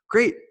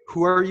 Great.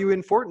 Who are you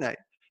in Fortnite? I'm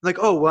like,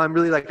 oh, well, I'm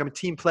a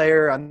team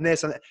player. I'm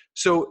this. I'm that.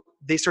 So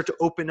they start to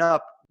open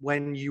up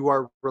when you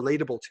are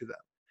relatable to them.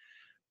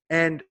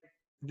 And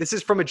this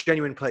is from a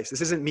genuine place.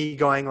 This isn't me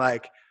going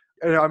like,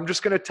 I'm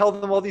just going to tell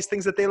them all these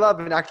things that they love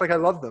and act like I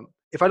love them.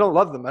 If I don't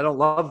love them, I don't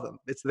love them.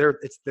 It's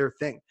their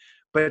thing.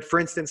 But for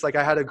instance, like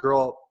I had a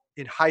girl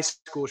in high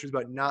school, she was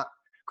about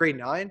grade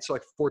 9, so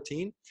like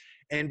 14.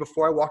 And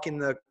before I walk in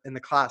the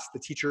class, the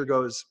teacher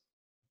goes,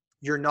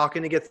 you're not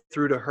going to get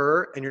through to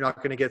her and you're not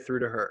going to get through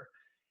to her.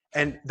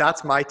 And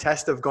that's my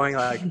test of going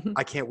like,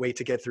 I can't wait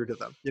to get through to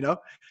them,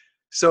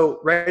 So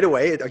right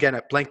away, again,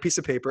 a blank piece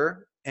of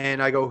paper,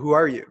 and I go, who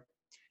are you?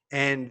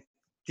 And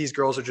these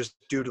girls are just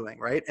doodling,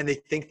 right? And they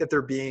think that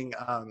they're being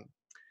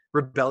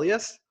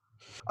rebellious.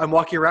 I'm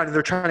walking around and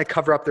they're trying to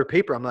cover up their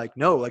paper. I'm like,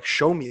 no, like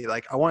show me.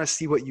 Like I want to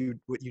see what you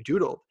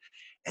doodled.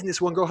 And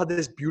this one girl had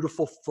this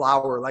beautiful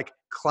flower, like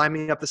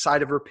climbing up the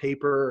side of her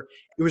paper.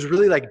 It was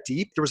really like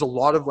deep. There was a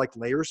lot of like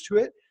layers to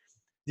it.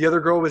 The other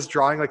girl was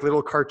drawing like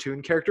little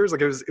cartoon characters.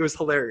 Like it was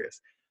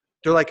hilarious.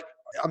 They're like,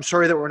 I'm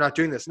sorry that we're not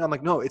doing this. And I'm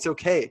like, no, it's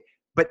okay.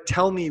 But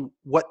tell me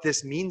what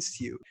this means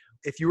to you.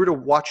 If you were to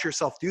watch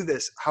yourself do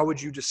this, how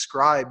would you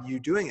describe you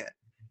doing it?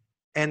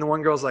 And the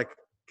one girl's like,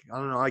 I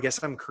don't know, I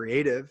guess I'm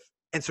creative.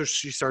 And so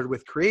she started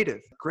with creative.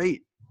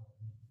 Great.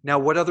 Now,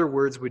 what other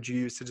words would you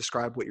use to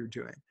describe what you're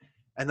doing?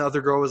 And the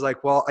other girl was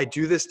like, well, I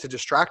do this to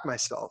distract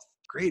myself.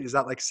 Great. Is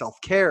that like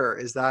self-care?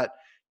 Is that,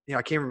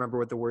 I can't remember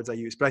what the words I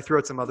used, but I threw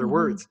out some other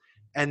words.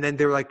 And then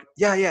they were like,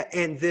 yeah,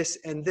 and this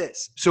and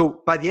this.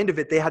 So by the end of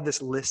it, they had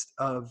this list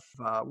of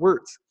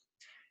words.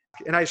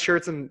 And I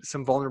shared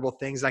some vulnerable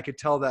things. I could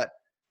tell that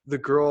the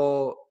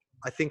girl,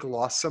 I think,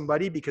 lost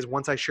somebody because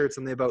once I shared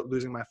something about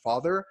losing my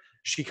father,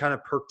 she kind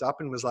of perked up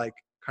and was like,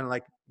 kind of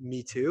like,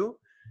 me too.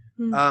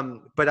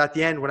 But at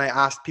the end, when I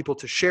asked people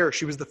to share,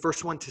 she was the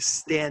first one to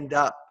stand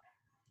up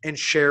and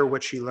share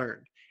what she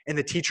learned. And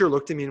the teacher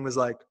looked at me and was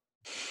like,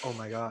 oh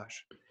my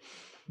gosh.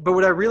 But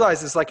what I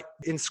realized is like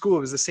in school,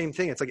 it was the same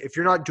thing. It's like, if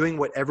you're not doing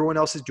what everyone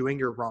else is doing,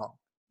 you're wrong.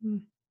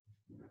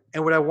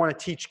 And what I want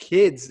to teach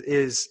kids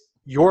is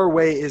your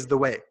way is the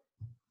way.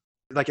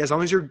 Like, as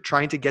long as you're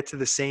trying to get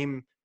to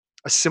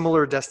a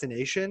similar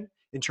destination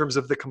in terms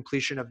of the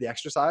completion of the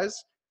exercise,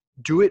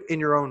 do it in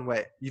your own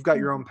way. You've got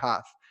your own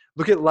path.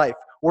 Look at life.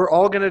 We're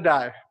all going to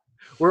die.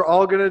 We're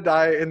all going to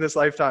die in this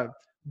lifetime.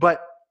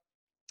 But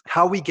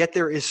how we get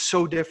there is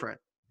so different.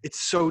 It's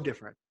so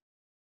different.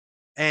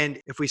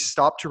 And if we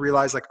stop to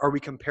realize, like, are we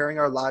comparing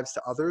our lives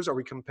to others? Are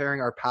we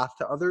comparing our path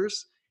to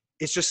others?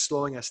 it's just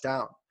slowing us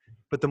down.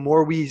 But the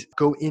more we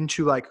go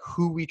into like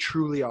who we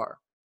truly are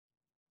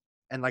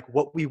and like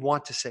what we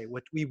want to say,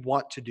 what we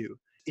want to do,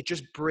 it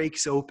just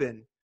breaks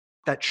open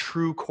that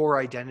true core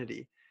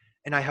identity.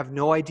 And I have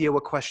no idea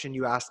what question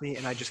you asked me,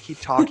 and I just keep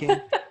talking.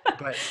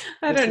 But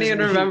I this don't is even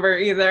me. remember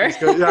either.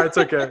 Yeah, it's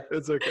okay.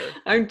 It's okay.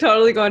 I'm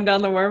totally going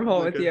down the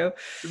wormhole It's with okay.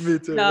 you. Me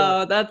too.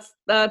 No,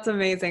 that's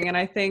amazing. And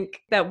I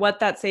think that what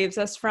that saves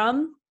us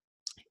from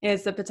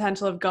is the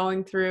potential of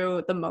going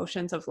through the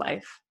motions of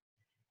life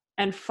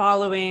and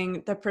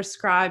following the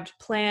prescribed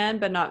plan,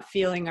 but not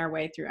feeling our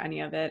way through any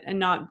of it and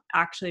not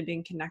actually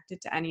being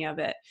connected to any of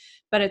it.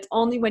 But it's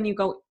only when you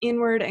go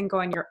inward and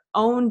go on your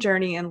own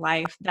journey in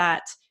life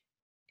that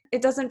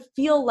it doesn't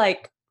feel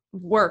like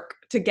work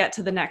to get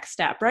to the next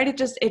step, right?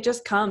 It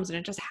just comes and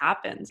it just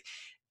happens.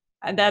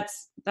 And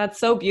that's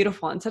so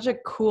beautiful and such a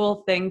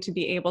cool thing to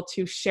be able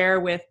to share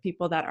with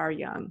people that are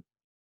young.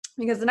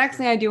 Because the next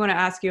thing I do want to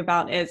ask you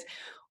about is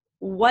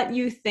what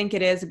you think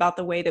it is about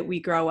the way that we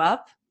grow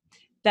up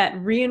that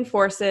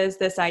reinforces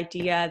this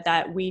idea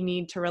that we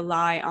need to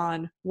rely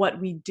on what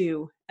we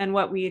do and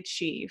what we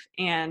achieve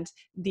and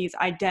these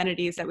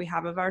identities that we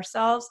have of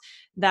ourselves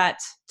that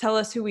tell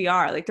us who we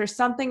are. Like there's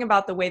something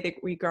about the way that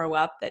we grow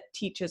up that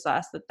teaches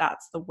us that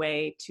that's the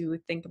way to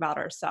think about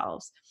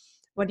ourselves.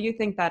 What do you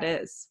think that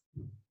is?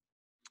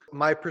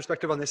 My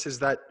perspective on this is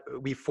that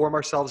we form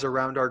ourselves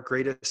around our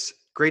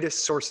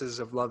greatest sources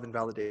of love and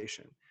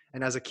validation.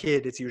 And as a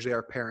kid, it's usually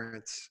our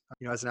parents.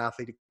 As an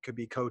athlete, it could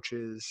be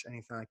coaches,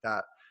 anything like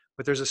that.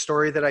 But there's a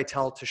story that I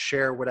tell to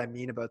share what I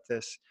mean about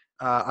this.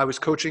 I was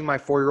coaching my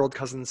 4-year-old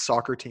cousin's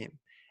soccer team,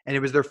 and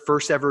it was their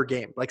first ever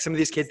game. Like some of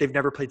these kids, they've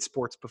never played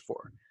sports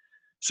before.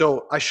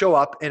 So I show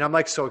up, and I'm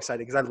like so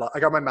excited because I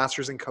got my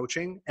master's in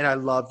coaching, and I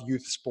love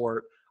youth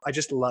sport. I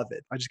just love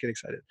it. I just get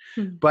excited.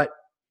 But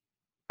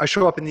I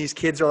show up, and these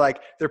kids are like,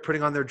 they're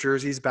putting on their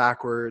jerseys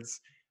backwards.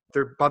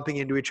 They're bumping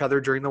into each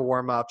other during the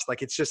warm-ups.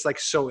 Like it's just like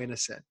so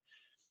innocent.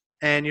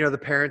 And, the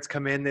parents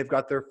come in, they've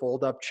got their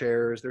fold up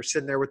chairs. They're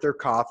sitting there with their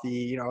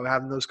coffee,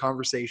 having those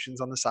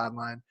conversations on the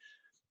sideline.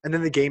 And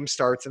then the game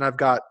starts, and I've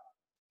got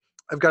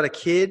a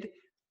kid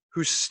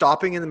who's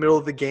stopping in the middle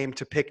of the game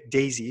to pick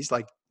daisies,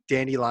 like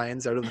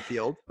dandelions out of the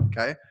field.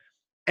 Okay.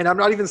 And I'm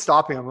not even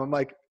stopping him. I'm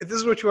like, if this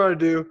is what you want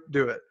to do,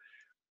 do it.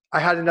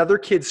 I had another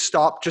kid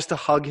stop just to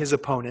hug his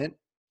opponent,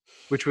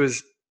 which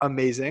was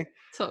amazing.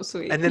 So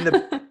sweet. And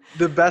then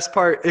the best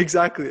part,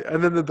 exactly.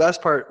 And then the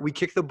best part, we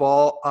kick the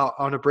ball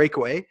on a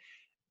breakaway,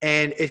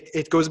 and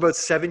it goes about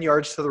 7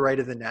 yards to the right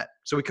of the net.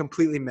 So we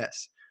completely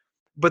miss.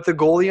 But the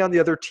goalie on the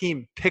other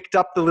team picked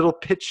up the little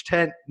pitch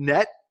tent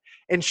net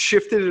and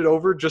shifted it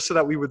over just so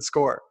that we would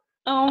score.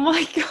 Oh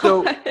my gosh.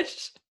 So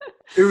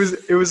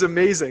it was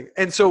amazing.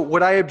 And so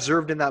what I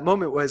observed in that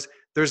moment was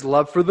there's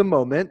love for the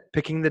moment,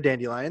 picking the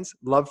dandelions,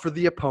 love for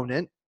the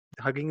opponent,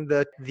 hugging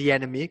the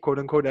enemy, quote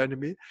unquote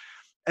enemy,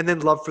 and then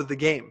love for the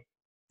game,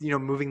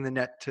 moving the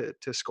net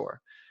to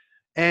score.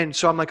 And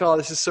so I'm like, oh,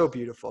 this is so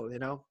beautiful,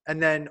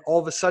 And then all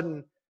of a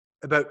sudden,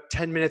 about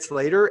 10 minutes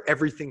later,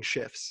 everything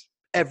shifts.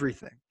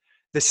 Everything.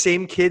 The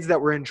same kids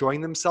that were enjoying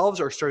themselves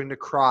are starting to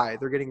cry.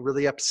 They're getting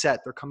really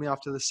upset. They're coming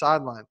off to the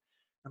sideline.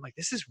 I'm like,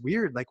 this is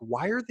weird. Like,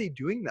 why are they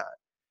doing that?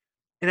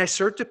 And I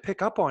start to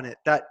pick up on it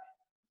that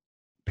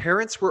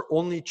parents were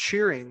only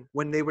cheering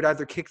when they would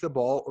either kick the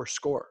ball or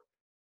score.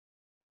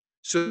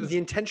 So the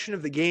intention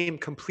of the game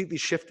completely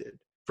shifted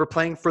for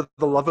playing for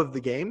the love of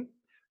the game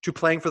to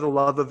playing for the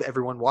love of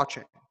everyone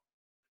watching.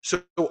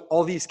 So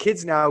all these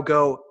kids now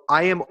go,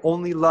 I am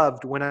only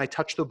loved when I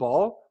touch the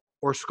ball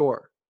or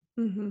score.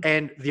 Mm-hmm.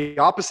 And the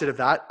opposite of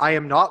that, I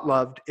am not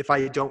loved if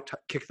I don't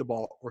kick the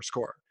ball or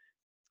score.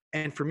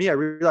 And for me, I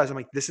realized, I'm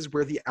like, this is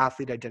where the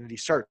athlete identity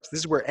starts.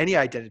 This is where any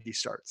identity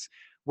starts.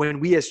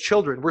 When we as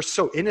children, we're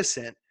so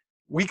innocent,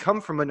 we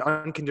come from an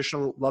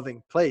unconditional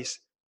loving place.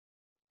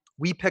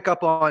 We pick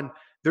up on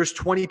there's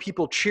 20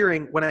 people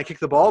cheering when I kick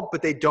the ball,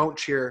 but they don't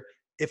cheer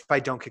if I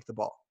don't kick the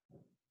ball.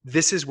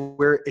 This is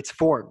where it's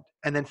formed.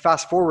 And then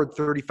fast forward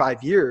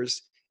 35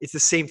 years, it's the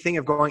same thing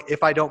of going,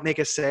 if I don't make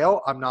a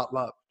sale, I'm not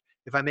loved.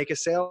 If I make a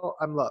sale,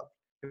 I'm loved.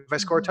 If I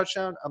score a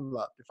touchdown, I'm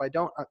loved. If I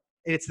don't,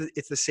 it's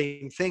the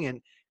same thing.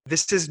 And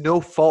this is no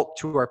fault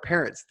to our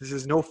parents. This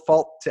is no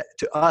fault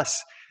to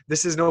us.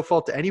 This is no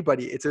fault to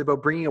anybody. It's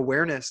about bringing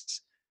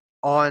awareness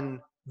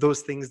on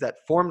those things that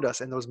formed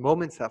us and those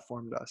moments that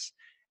formed us.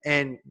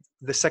 And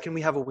the second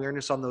we have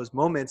awareness on those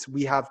moments,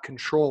 we have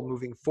control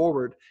moving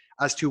forward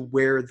as to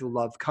where the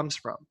love comes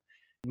from.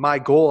 My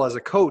goal as a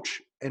coach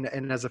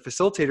and as a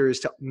facilitator is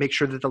to make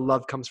sure that the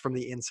love comes from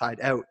the inside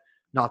out,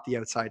 not the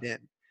outside in.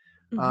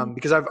 Mm-hmm.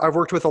 Because I've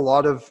worked with a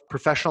lot of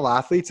professional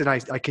athletes, and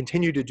I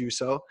continue to do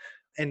so.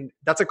 And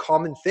that's a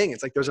common thing.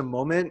 It's like there's a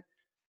moment,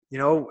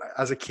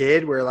 as a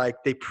kid where like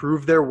they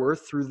prove their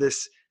worth through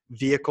this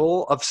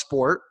vehicle of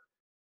sport.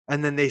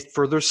 And then they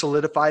further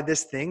solidify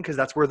this thing because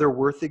that's where their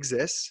worth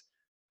exists.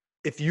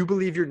 If you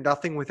believe you're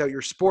nothing without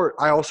your sport,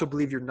 I also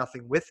believe you're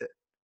nothing with it.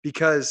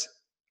 Because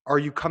are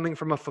you coming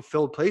from a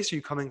fulfilled place? Or are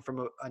you coming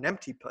from an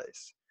empty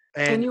place?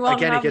 And And you won't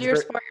again, it have gets your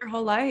very sport your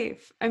whole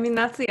life. I mean,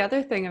 that's the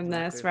other thing in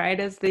this, exactly. right?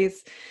 Is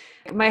these,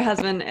 my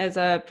husband is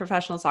a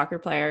professional soccer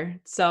player.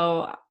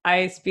 So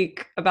I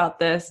speak about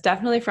this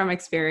definitely from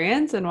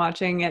experience and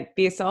watching it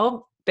be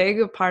so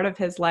big a part of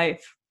his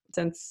life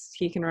since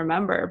he can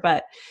remember.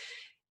 But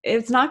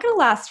it's not going to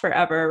last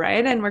forever,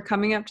 right? And we're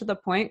coming up to the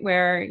point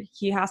where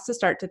he has to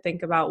start to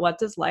think about what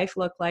does life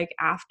look like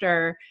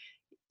after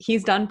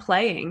he's done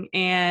playing,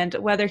 and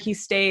whether he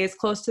stays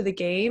close to the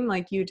game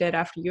like you did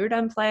after you were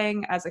done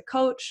playing as a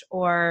coach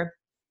or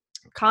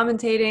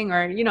commentating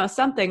or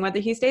something, whether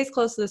he stays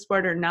close to the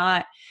sport or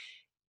not,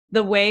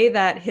 the way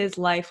that his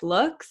life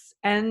looks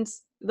and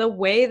the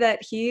way that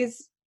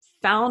he's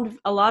found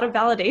a lot of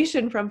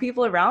validation from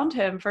people around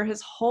him for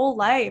his whole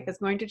life is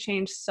going to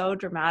change so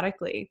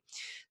dramatically.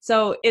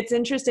 So it's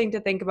interesting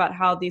to think about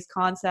how these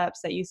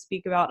concepts that you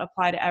speak about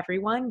apply to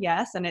everyone.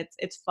 Yes, and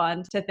it's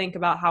fun to think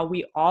about how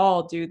we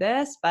all do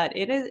this, but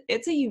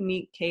it's a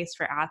unique case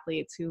for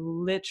athletes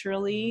who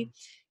literally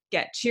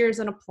get cheers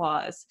and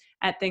applause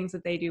at things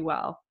that they do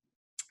well.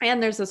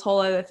 And there's this whole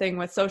other thing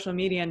with social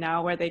media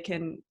now where they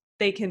can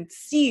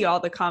see all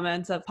the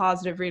comments of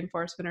positive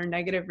reinforcement or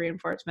negative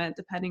reinforcement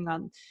depending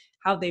on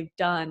how they've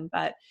done.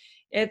 But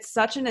it's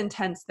such an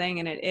intense thing,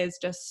 and it is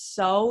just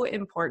so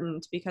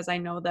important because I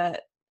know that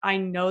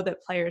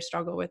players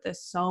struggle with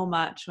this so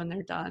much when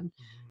they're done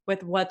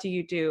with what do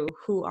you do,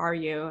 who are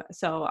you.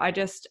 So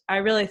I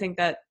really think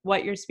that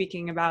what you're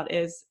speaking about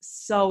is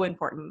so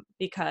important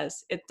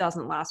because it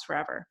doesn't last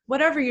forever.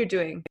 Whatever you're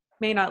doing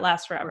may not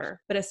last forever,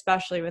 but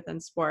especially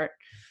within sport.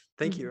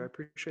 Thank you. I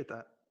appreciate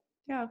that.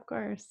 Yeah, of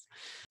course.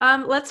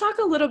 Let's talk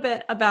a little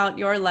bit about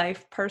your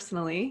life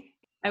personally.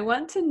 I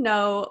want to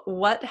know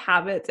what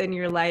habits in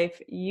your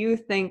life you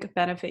think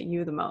benefit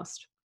you the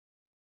most.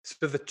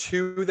 So the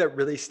two that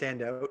really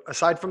stand out,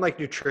 aside from like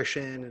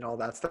nutrition and all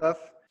that stuff,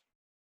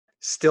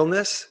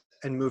 stillness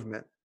and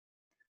movement.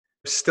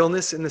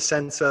 Stillness in the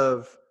sense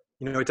of,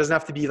 it doesn't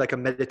have to be like a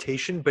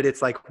meditation, but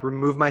it's like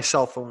remove my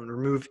cell phone,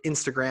 remove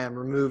Instagram,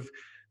 remove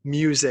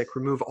music,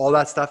 remove all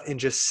that stuff and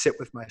just sit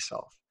with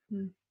myself.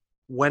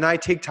 When I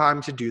take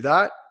time to do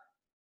that,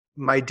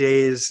 my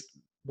day is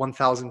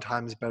 1,000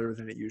 times better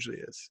than it usually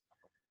is.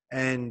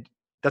 And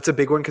that's a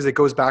big one because it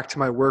goes back to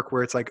my work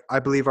where it's like, I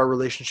believe our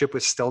relationship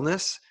with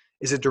stillness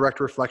is a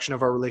direct reflection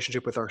of our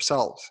relationship with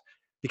ourselves.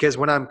 Because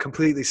when I'm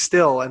completely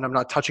still and I'm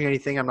not touching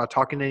anything, I'm not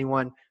talking to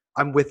anyone,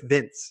 I'm with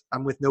Vince.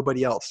 I'm with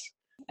nobody else.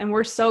 And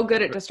we're so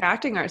good at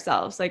distracting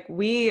ourselves. Like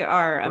we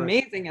are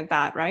amazing at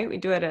that, right? We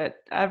do it at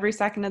every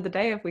second of the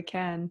day if we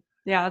can.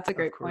 Yeah, that's a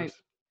great point.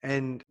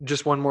 And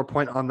just one more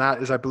point on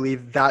that is I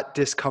believe that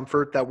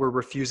discomfort that we're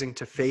refusing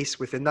to face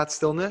within that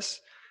stillness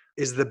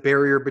is the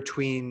barrier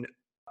between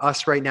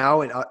us right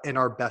now and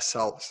our best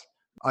selves.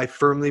 I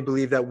firmly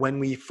believe that when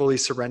we fully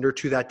surrender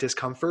to that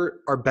discomfort,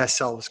 our best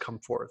selves come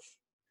forth.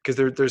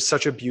 Because there's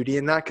such a beauty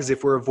in that. Because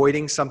if we're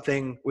avoiding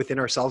something within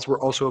ourselves, we're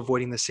also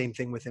avoiding the same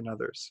thing within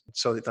others.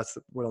 So that's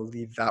what I'll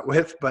leave that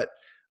with. But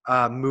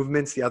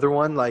movement's the other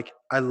one. Like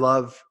I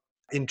love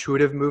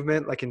intuitive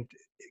movement.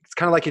 It's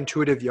kind of like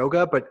intuitive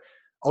yoga, but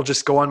I'll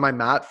just go on my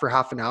mat for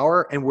half an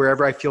hour, and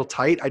wherever I feel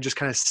tight, I just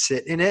kind of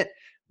sit in it,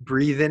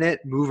 breathe in it,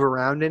 move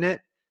around in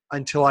it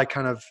until I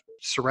kind of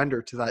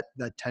surrender to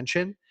that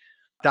tension.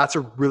 That's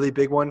a really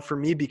big one for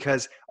me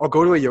because I'll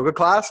go to a yoga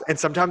class and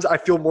sometimes I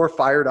feel more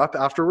fired up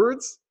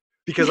afterwards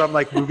because I'm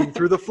like moving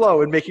through the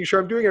flow and making sure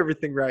I'm doing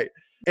everything right.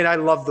 And I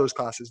love those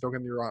classes, don't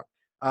get me wrong.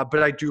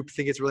 But I do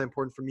think it's really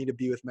important for me to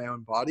be with my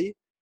own body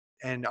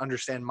and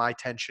understand my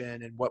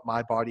tension and what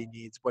my body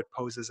needs, what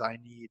poses I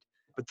need.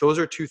 But those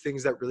are two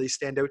things that really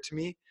stand out to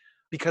me.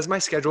 Because my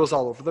schedule is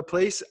all over the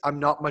place, I'm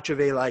not much of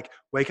a like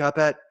wake up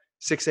at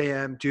 6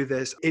 a.m., do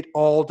this. It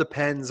all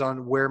depends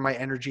on where my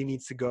energy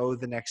needs to go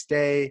the next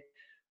day.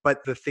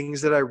 But the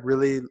things that I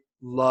really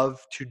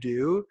love to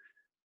do,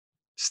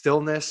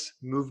 stillness,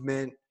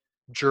 movement,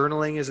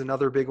 journaling is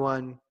another big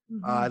one.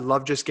 I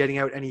love just getting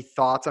out any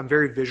thoughts. I'm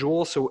very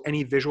visual. So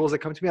any visuals that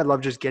come to me, I love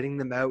just getting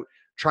them out,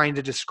 trying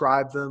to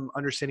describe them,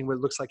 understanding what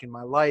it looks like in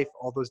my life,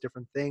 all those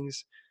different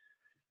things.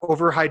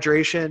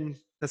 Overhydration,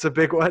 that's a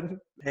big one.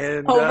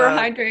 And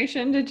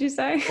overhydration, did you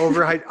say?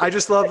 I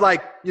just love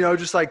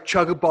just like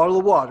chug a bottle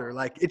of water.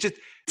 Like it just,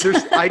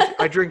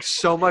 I drink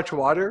so much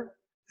water.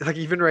 Like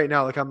even right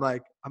now, like I'm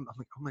like, oh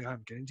my God,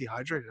 I'm getting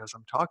dehydrated as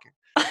I'm talking.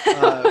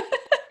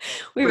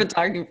 We've been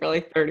talking for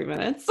like 30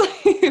 minutes.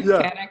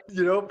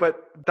 Yeah,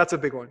 but that's a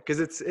big one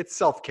because it's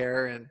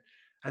self-care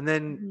and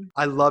then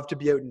I love to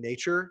be out in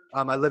nature.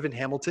 I live in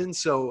Hamilton,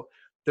 so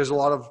there's a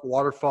lot of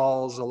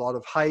waterfalls, a lot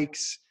of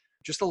hikes,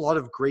 just a lot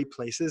of great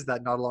places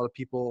that not a lot of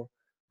people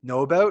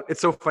know about.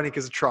 It's so funny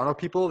because the Toronto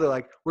people, they're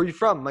like, "Where are you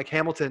from?" I'm like,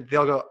 Hamilton. They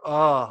all go,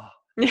 "Oh,"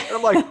 and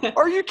I'm like,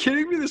 "Are you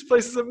kidding me? This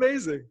place is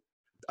amazing."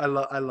 I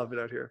love it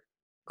out here.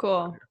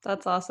 Cool.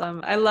 That's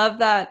awesome. I love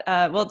that.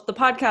 Well, the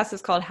podcast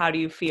is called How Do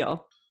You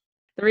Feel?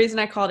 The reason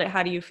I called it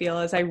How Do You Feel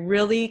is I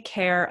really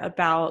care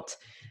about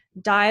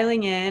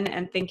dialing in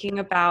and thinking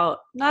about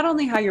not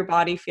only how your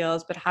body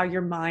feels, but how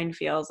your mind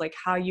feels, like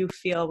how you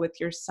feel with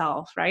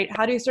yourself, right?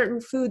 How do certain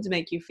foods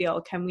make you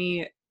feel? Can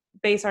we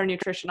base our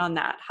nutrition on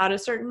that? How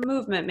does certain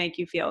movement make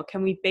you feel?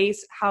 Can we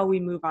base how we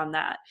move on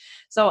that?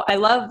 So I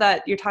love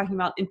that you're talking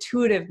about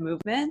intuitive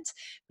movement,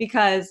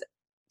 because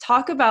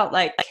talk about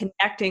like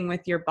connecting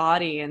with your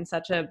body in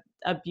such a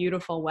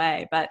beautiful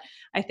way. But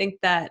I think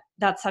that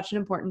that's such an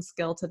important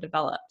skill to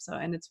develop. So,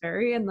 and it's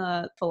very in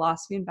the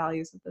philosophy and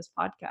values of this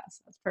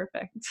podcast. That's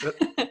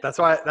perfect. That's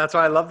why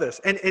I love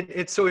this. And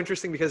it's so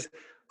interesting because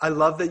I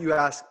love that you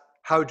ask,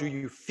 how do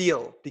you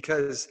feel?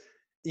 Because,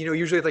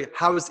 usually it's like,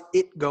 how's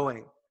it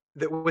going?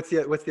 What's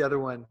the other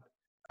one?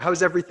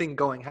 How's everything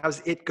going?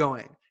 How's it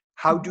going?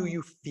 How do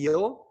you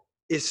feel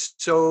is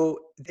so,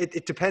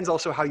 it depends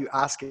also how you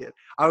ask it.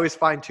 I always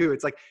find too,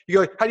 it's like, you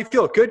go like, how do you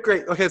feel? Good,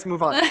 great. Okay, let's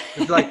move on.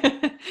 It's like,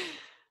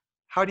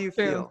 how do you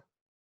feel?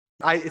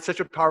 It's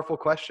such a powerful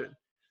question.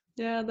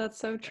 Yeah, that's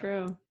so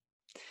true.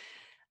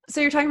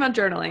 So you're talking about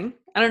journaling.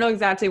 I don't know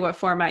exactly what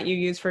format you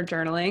use for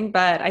journaling,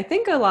 but I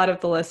think a lot of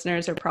the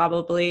listeners are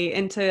probably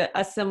into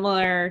a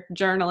similar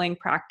journaling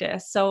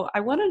practice. So I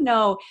want to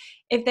know,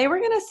 if they were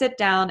going to sit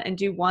down and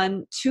do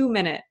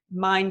 2-minute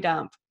mind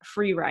dump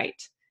free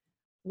write,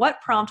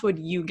 what prompt would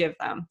you give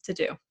them to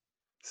do?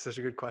 Such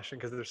a good question,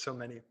 because there's so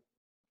many.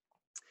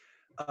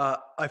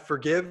 I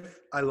forgive,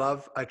 I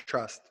love, I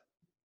trust.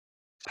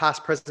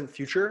 Past, present,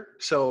 future.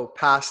 So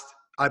past,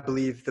 I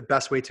believe the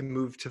best way to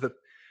move to the,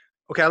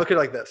 okay, I look at it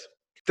like this.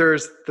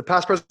 There's the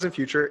past, present,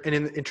 future. And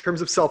in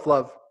terms of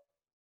self-love,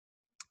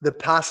 the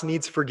past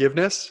needs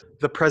forgiveness,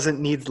 the present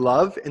needs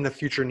love, and the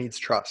future needs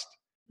trust.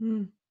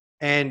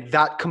 And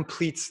that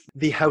completes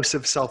the house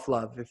of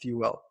self-love, if you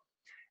will.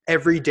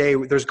 Every day,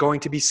 there's going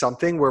to be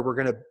something where we're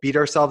going to beat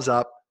ourselves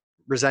up,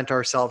 resent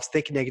ourselves,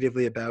 think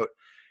negatively about.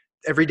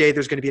 Every day,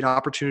 there's going to be an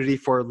opportunity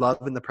for love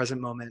in the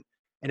present moment.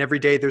 And every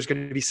day, there's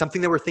going to be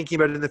something that we're thinking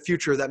about in the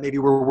future that maybe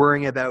we're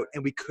worrying about,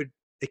 and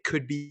it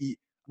could be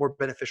more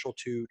beneficial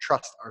to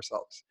trust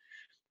ourselves.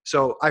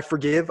 So I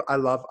forgive, I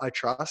love, I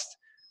trust.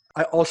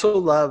 I also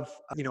love,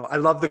 I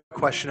love the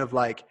question of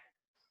like,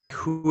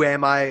 who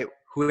am I?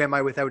 Who am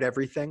I without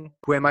everything?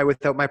 Who am I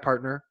without my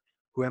partner?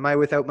 Who am I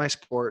without my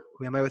sport?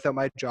 Who am I without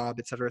my job,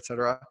 et cetera, et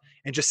cetera?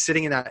 And just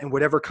sitting in that, and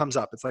whatever comes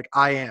up, it's like,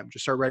 I am.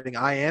 Just start writing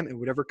I am, and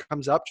whatever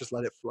comes up, just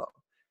let it flow.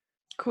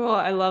 Cool.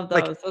 I love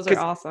those. Like, those are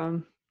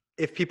awesome.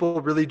 If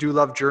people really do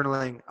love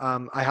journaling,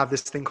 I have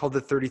this thing called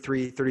the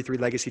 33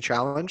 Legacy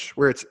Challenge,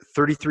 where it's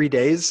 33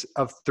 days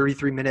of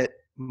 33-minute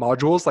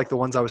modules, like the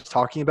ones I was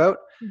talking about,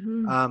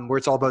 where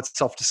it's all about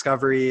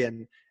self-discovery.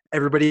 And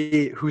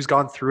everybody who's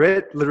gone through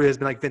it literally has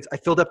been like, Vince, I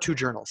filled up 2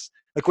 journals.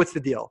 Like, what's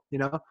the deal?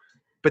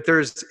 But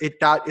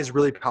that is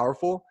really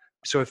powerful.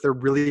 So if they're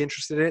really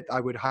interested in it,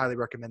 I would highly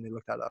recommend they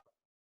look that up.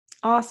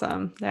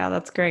 Awesome. Yeah,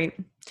 that's great.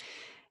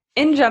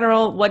 In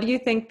general, what do you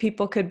think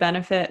people could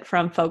benefit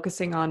from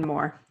focusing on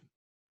more?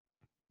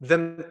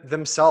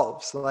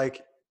 Themselves.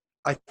 Like,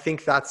 I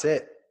think that's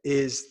it,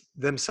 is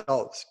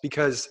themselves,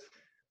 because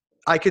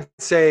I could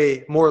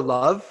say more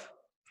love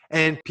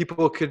and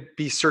people could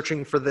be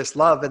searching for this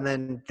love, and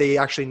then they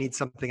actually need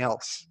something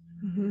else.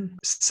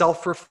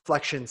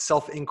 Self-reflection,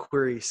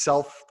 self-inquiry,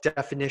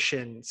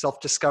 self-definition,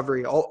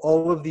 self-discovery,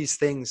 all of these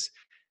things.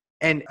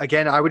 And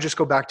again, I would just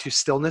go back to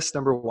stillness,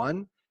 number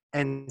 1,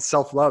 and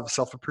self-love,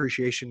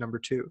 self-appreciation, number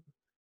 2,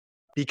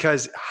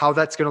 because how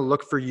that's going to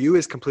look for you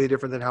is completely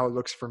different than how it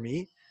looks for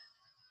me.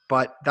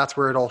 But that's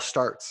where it all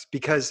starts,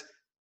 because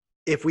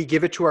if we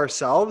give it to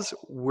ourselves,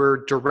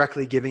 we're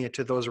directly giving it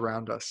to those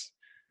around us.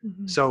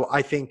 So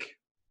I think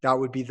that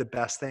would be the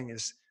best thing,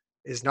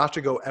 is not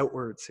to go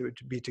outwards. It would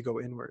be to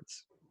go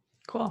inwards.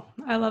 Cool.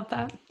 I love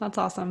that. That's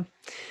awesome.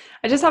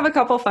 I just have a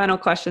couple final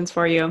questions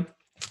for you.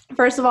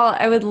 First of all,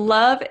 I would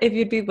love if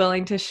you'd be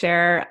willing to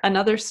share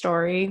another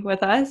story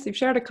with us. You've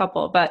shared a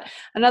couple, but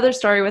another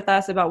story with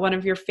us about one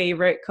of your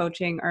favorite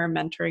coaching or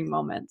mentoring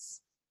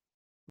moments.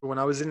 When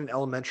I was in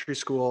elementary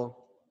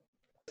school,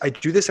 I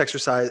do this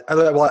exercise.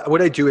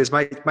 What I do is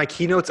my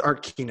keynotes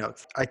aren't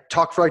keynotes. I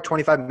talk for like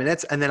 25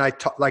 minutes, and then I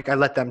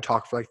let them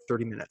talk for like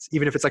 30 minutes,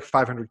 even if it's like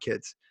 500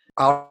 kids.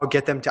 I'll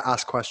get them to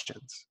ask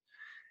questions.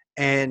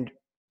 And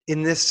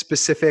in this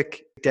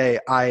specific day,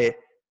 I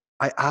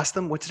asked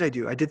them, what did I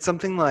do? I did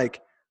something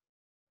like,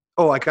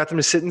 I got them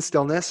to sit in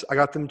stillness. I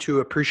got them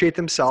to appreciate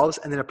themselves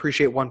and then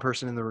appreciate one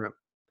person in the room.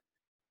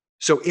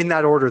 So in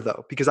that order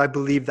though, because I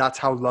believe that's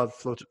how love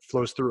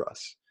flows through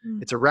us.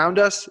 It's around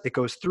us, it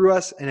goes through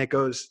us, and it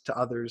goes to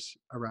others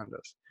around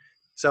us.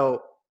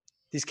 So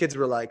these kids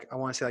were like, I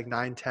want to say like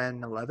 9,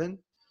 10, 11.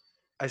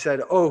 I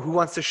said, who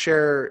wants to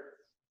share,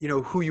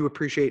 who you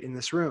appreciate in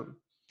this room?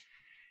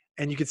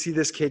 And you could see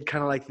this kid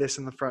kind of like this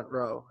in the front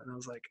row. And I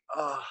was like,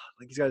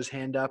 like he's got his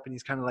hand up and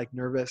he's kind of like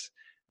nervous.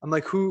 I'm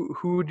like,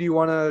 who do you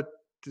want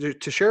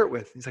to share it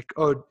with? He's like,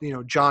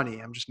 Johnny.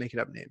 I'm just making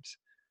up names.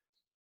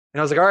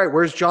 And I was like, all right,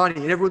 where's Johnny?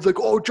 And everyone's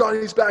like,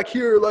 Johnny's back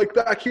here, like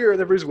back here.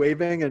 And everybody's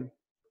waving. And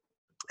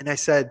I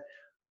said,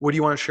 what do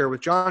you want to share with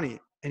Johnny?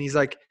 And he's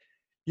like,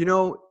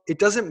 it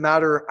doesn't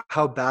matter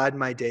how bad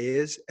my day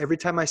is. Every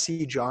time I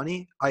see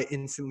Johnny, I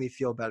instantly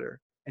feel better.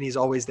 And he's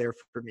always there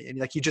for me. And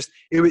like,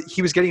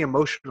 he was getting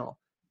emotional,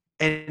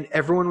 and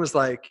everyone was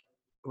like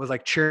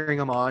cheering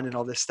him on and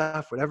all this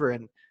stuff, whatever.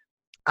 And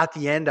at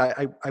the end,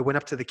 I went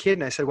up to the kid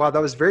and I said, wow,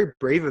 that was very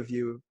brave of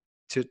you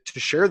to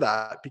share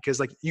that, because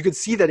like you could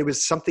see that it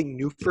was something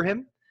new for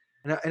him.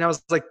 And I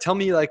was like, tell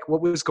me like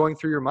what was going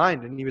through your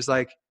mind. And he was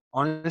like,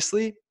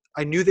 honestly,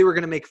 I knew they were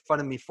going to make fun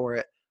of me for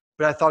it,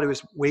 but I thought it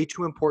was way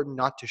too important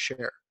not to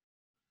share.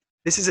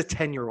 This is a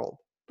 10-year-old.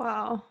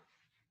 Wow.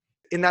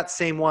 In that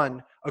same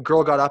one, a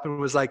girl got up and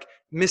was like,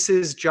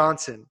 Mrs.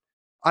 Johnson,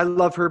 I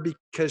love her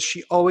because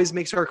she always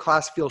makes our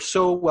class feel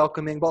so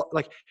welcoming. But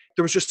like,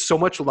 there was just so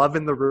much love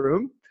in the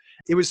room.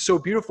 It was so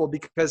beautiful,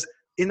 because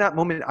in that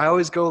moment, I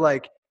always go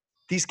like,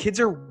 these kids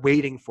are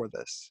waiting for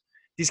this.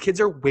 These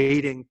kids are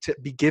waiting to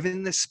be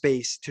given the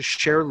space to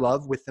share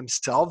love with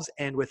themselves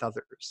and with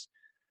others.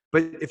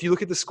 But if you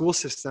look at the school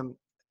system,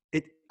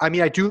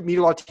 I do meet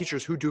a lot of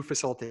teachers who do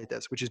facilitate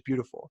this, which is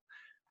beautiful.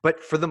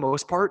 But for the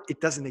most part,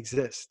 it doesn't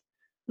exist.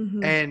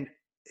 Mm-hmm. And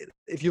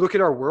if you look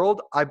at our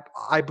world,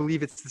 I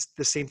believe it's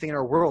the same thing in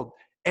our world.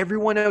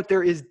 Everyone out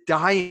there is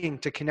dying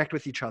to connect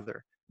with each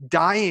other.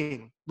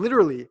 Dying,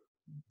 literally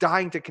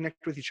dying to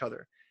connect with each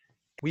other.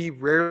 We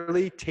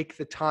rarely take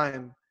the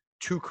time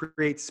to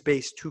create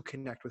space to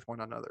connect with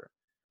one another.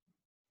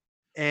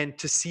 And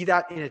to see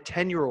that in a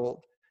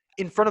 10-year-old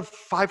in front of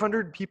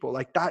 500 people,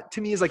 like that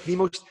to me is like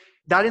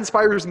that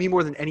inspires me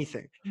more than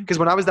anything. Because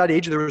when I was that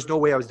age, there was no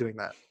way I was doing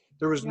that.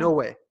 There was no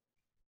way.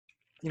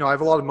 You know, I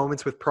have a lot of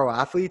moments with pro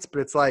athletes, but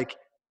it's like,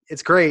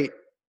 it's great.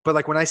 But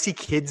like when I see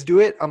kids do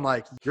it, I'm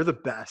like, you're the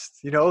best.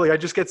 You know, like I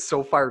just get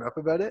so fired up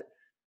about it.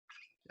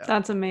 Yeah.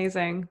 That's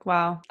amazing.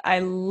 Wow. I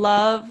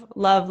love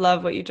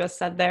what you just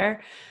said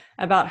there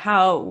about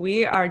how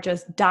we are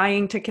just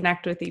dying to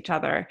connect with each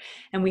other.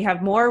 And we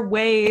have more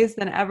ways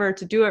than ever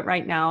to do it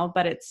right now,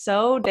 but it's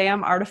so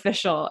damn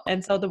artificial.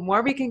 And so the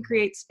more we can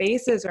create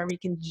spaces where we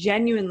can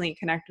genuinely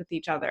connect with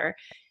each other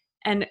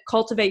and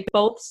cultivate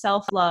both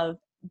self-love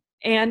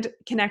and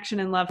connection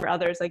and love for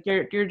others. Like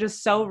you're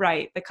just so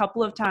right. The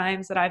couple of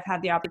times that I've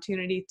had the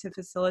opportunity to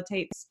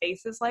facilitate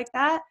spaces like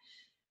that,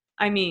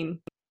 I mean,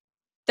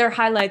 they're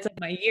highlights of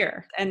my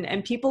year.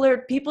 And people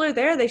are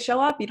there. They show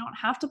up. You don't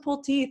have to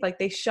pull teeth. Like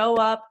they show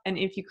up, and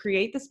if you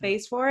create the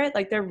space for it,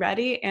 like they're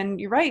ready, and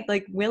you're right,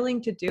 like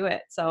willing to do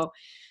it. So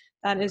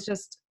that is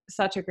just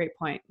such a great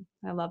point.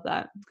 I love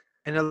that.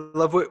 And I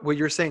love what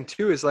you're saying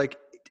too, is like,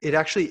 it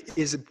actually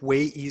is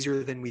way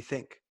easier than we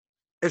think.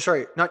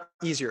 Sorry, not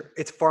easier.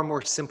 It's far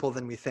more simple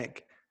than we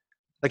think.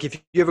 Like if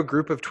you have a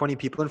group of 20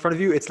 people in front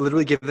of you, it's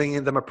literally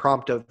giving them a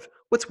prompt of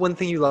what's one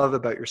thing you love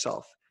about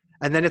yourself?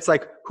 And then it's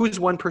like, who's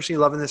one person you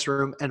love in this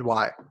room and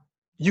why?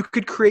 You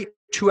could create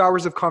 2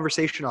 hours of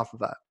conversation off of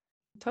that.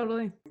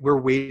 Totally. We're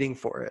waiting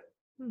for it.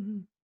 Mm-hmm.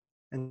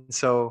 And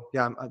so,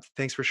 yeah,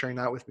 thanks for sharing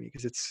that with me,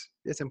 because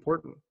it's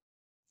important.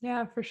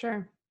 Yeah, for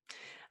sure.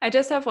 I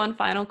just have one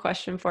final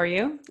question for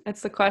you.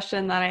 It's the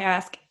question that I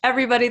ask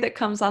everybody that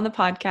comes on the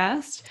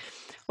podcast.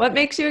 What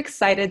makes you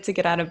excited to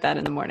get out of bed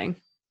in the morning?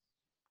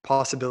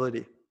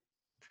 Possibility.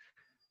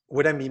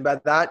 What I mean by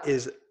that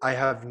is I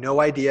have no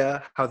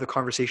idea how the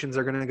conversations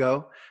are going to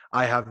go.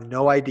 I have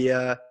no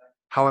idea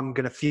how I'm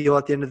going to feel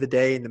at the end of the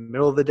day, in the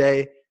middle of the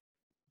day.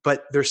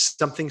 But there's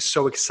something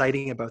so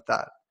exciting about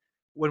that.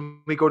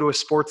 When we go to a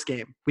sports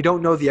game, we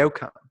don't know the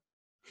outcome.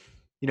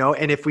 You know,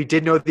 and if we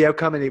did know the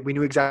outcome and we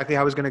knew exactly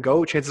how it was going to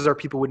go, chances are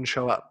people wouldn't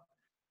show up.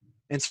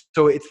 And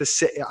so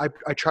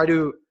I try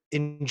to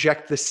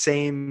inject the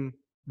same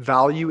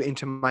value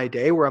into my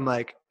day where I'm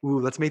like, ooh,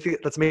 let's make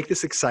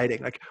this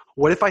exciting. Like,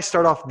 what if I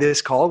start off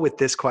this call with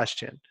this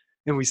question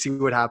and we see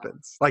what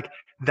happens? Like,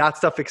 that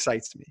stuff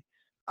excites me.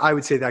 I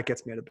would say that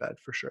gets me out of bed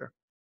for sure.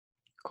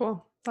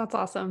 Cool. That's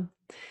awesome.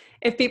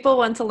 If people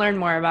want to learn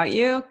more about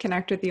you,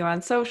 connect with you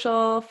on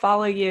social,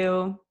 follow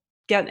you,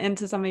 get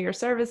into some of your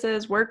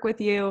services, work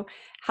with you,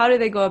 how do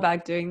they go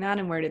about doing that,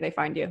 and where do they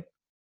find you?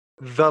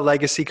 The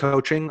Legacy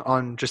Coaching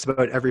on just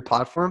about every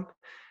platform.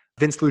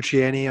 Vince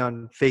Luciani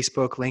on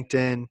Facebook,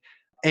 LinkedIn.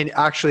 And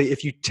actually,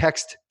 if you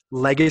text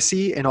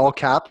Legacy in all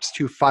caps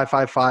to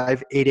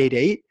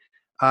 555-888,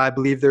 I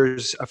believe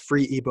there's a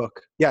free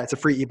ebook. Yeah, it's a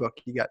free ebook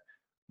you get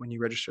when you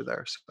register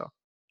there. So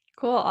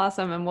cool.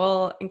 Awesome. And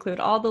we'll include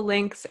all the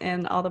links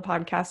in all the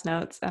podcast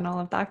notes and all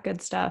of that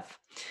good stuff.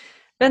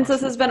 Vince, awesome.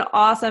 This has been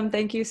awesome.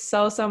 Thank you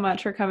so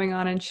much for coming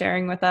on and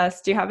sharing with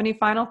us. Do you have any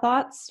final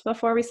thoughts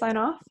before we sign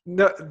off?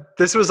 No,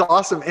 this was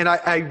awesome. And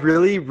I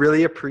really,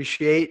 really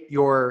appreciate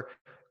your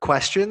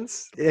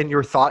questions and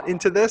your thought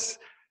into this.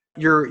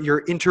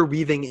 You're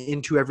interweaving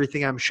into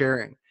everything I'm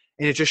sharing.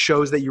 And it just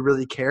shows that you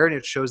really care, and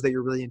it shows that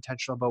you're really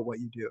intentional about what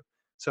you do.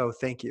 So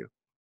thank you.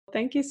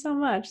 Thank you so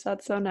much.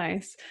 That's so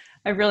nice.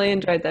 I really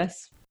enjoyed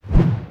this.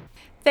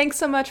 Thanks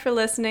so much for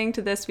listening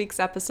to this week's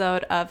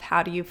episode of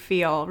How Do You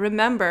Feel?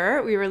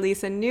 Remember, we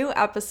release a new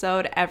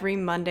episode every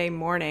Monday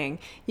morning.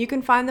 You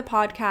can find the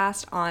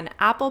podcast on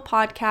Apple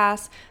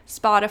Podcasts,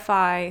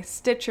 Spotify,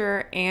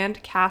 Stitcher,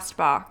 and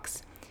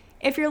CastBox.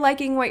 If you're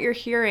liking what you're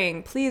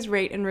hearing, please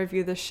rate and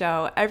review the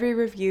show. Every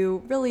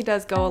review really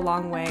does go a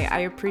long way. I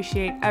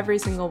appreciate every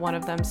single one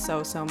of them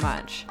so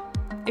much.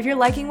 If you're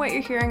liking what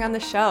you're hearing on the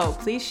show,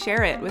 please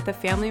share it with a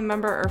family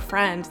member or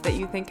friend that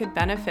you think could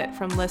benefit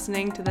from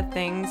listening to the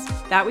things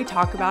that we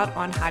talk about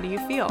on How Do You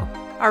Feel?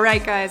 All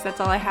right, guys, that's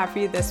all I have for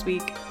you this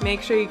week.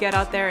 Make sure you get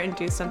out there and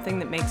do something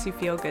that makes you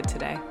feel good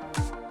today.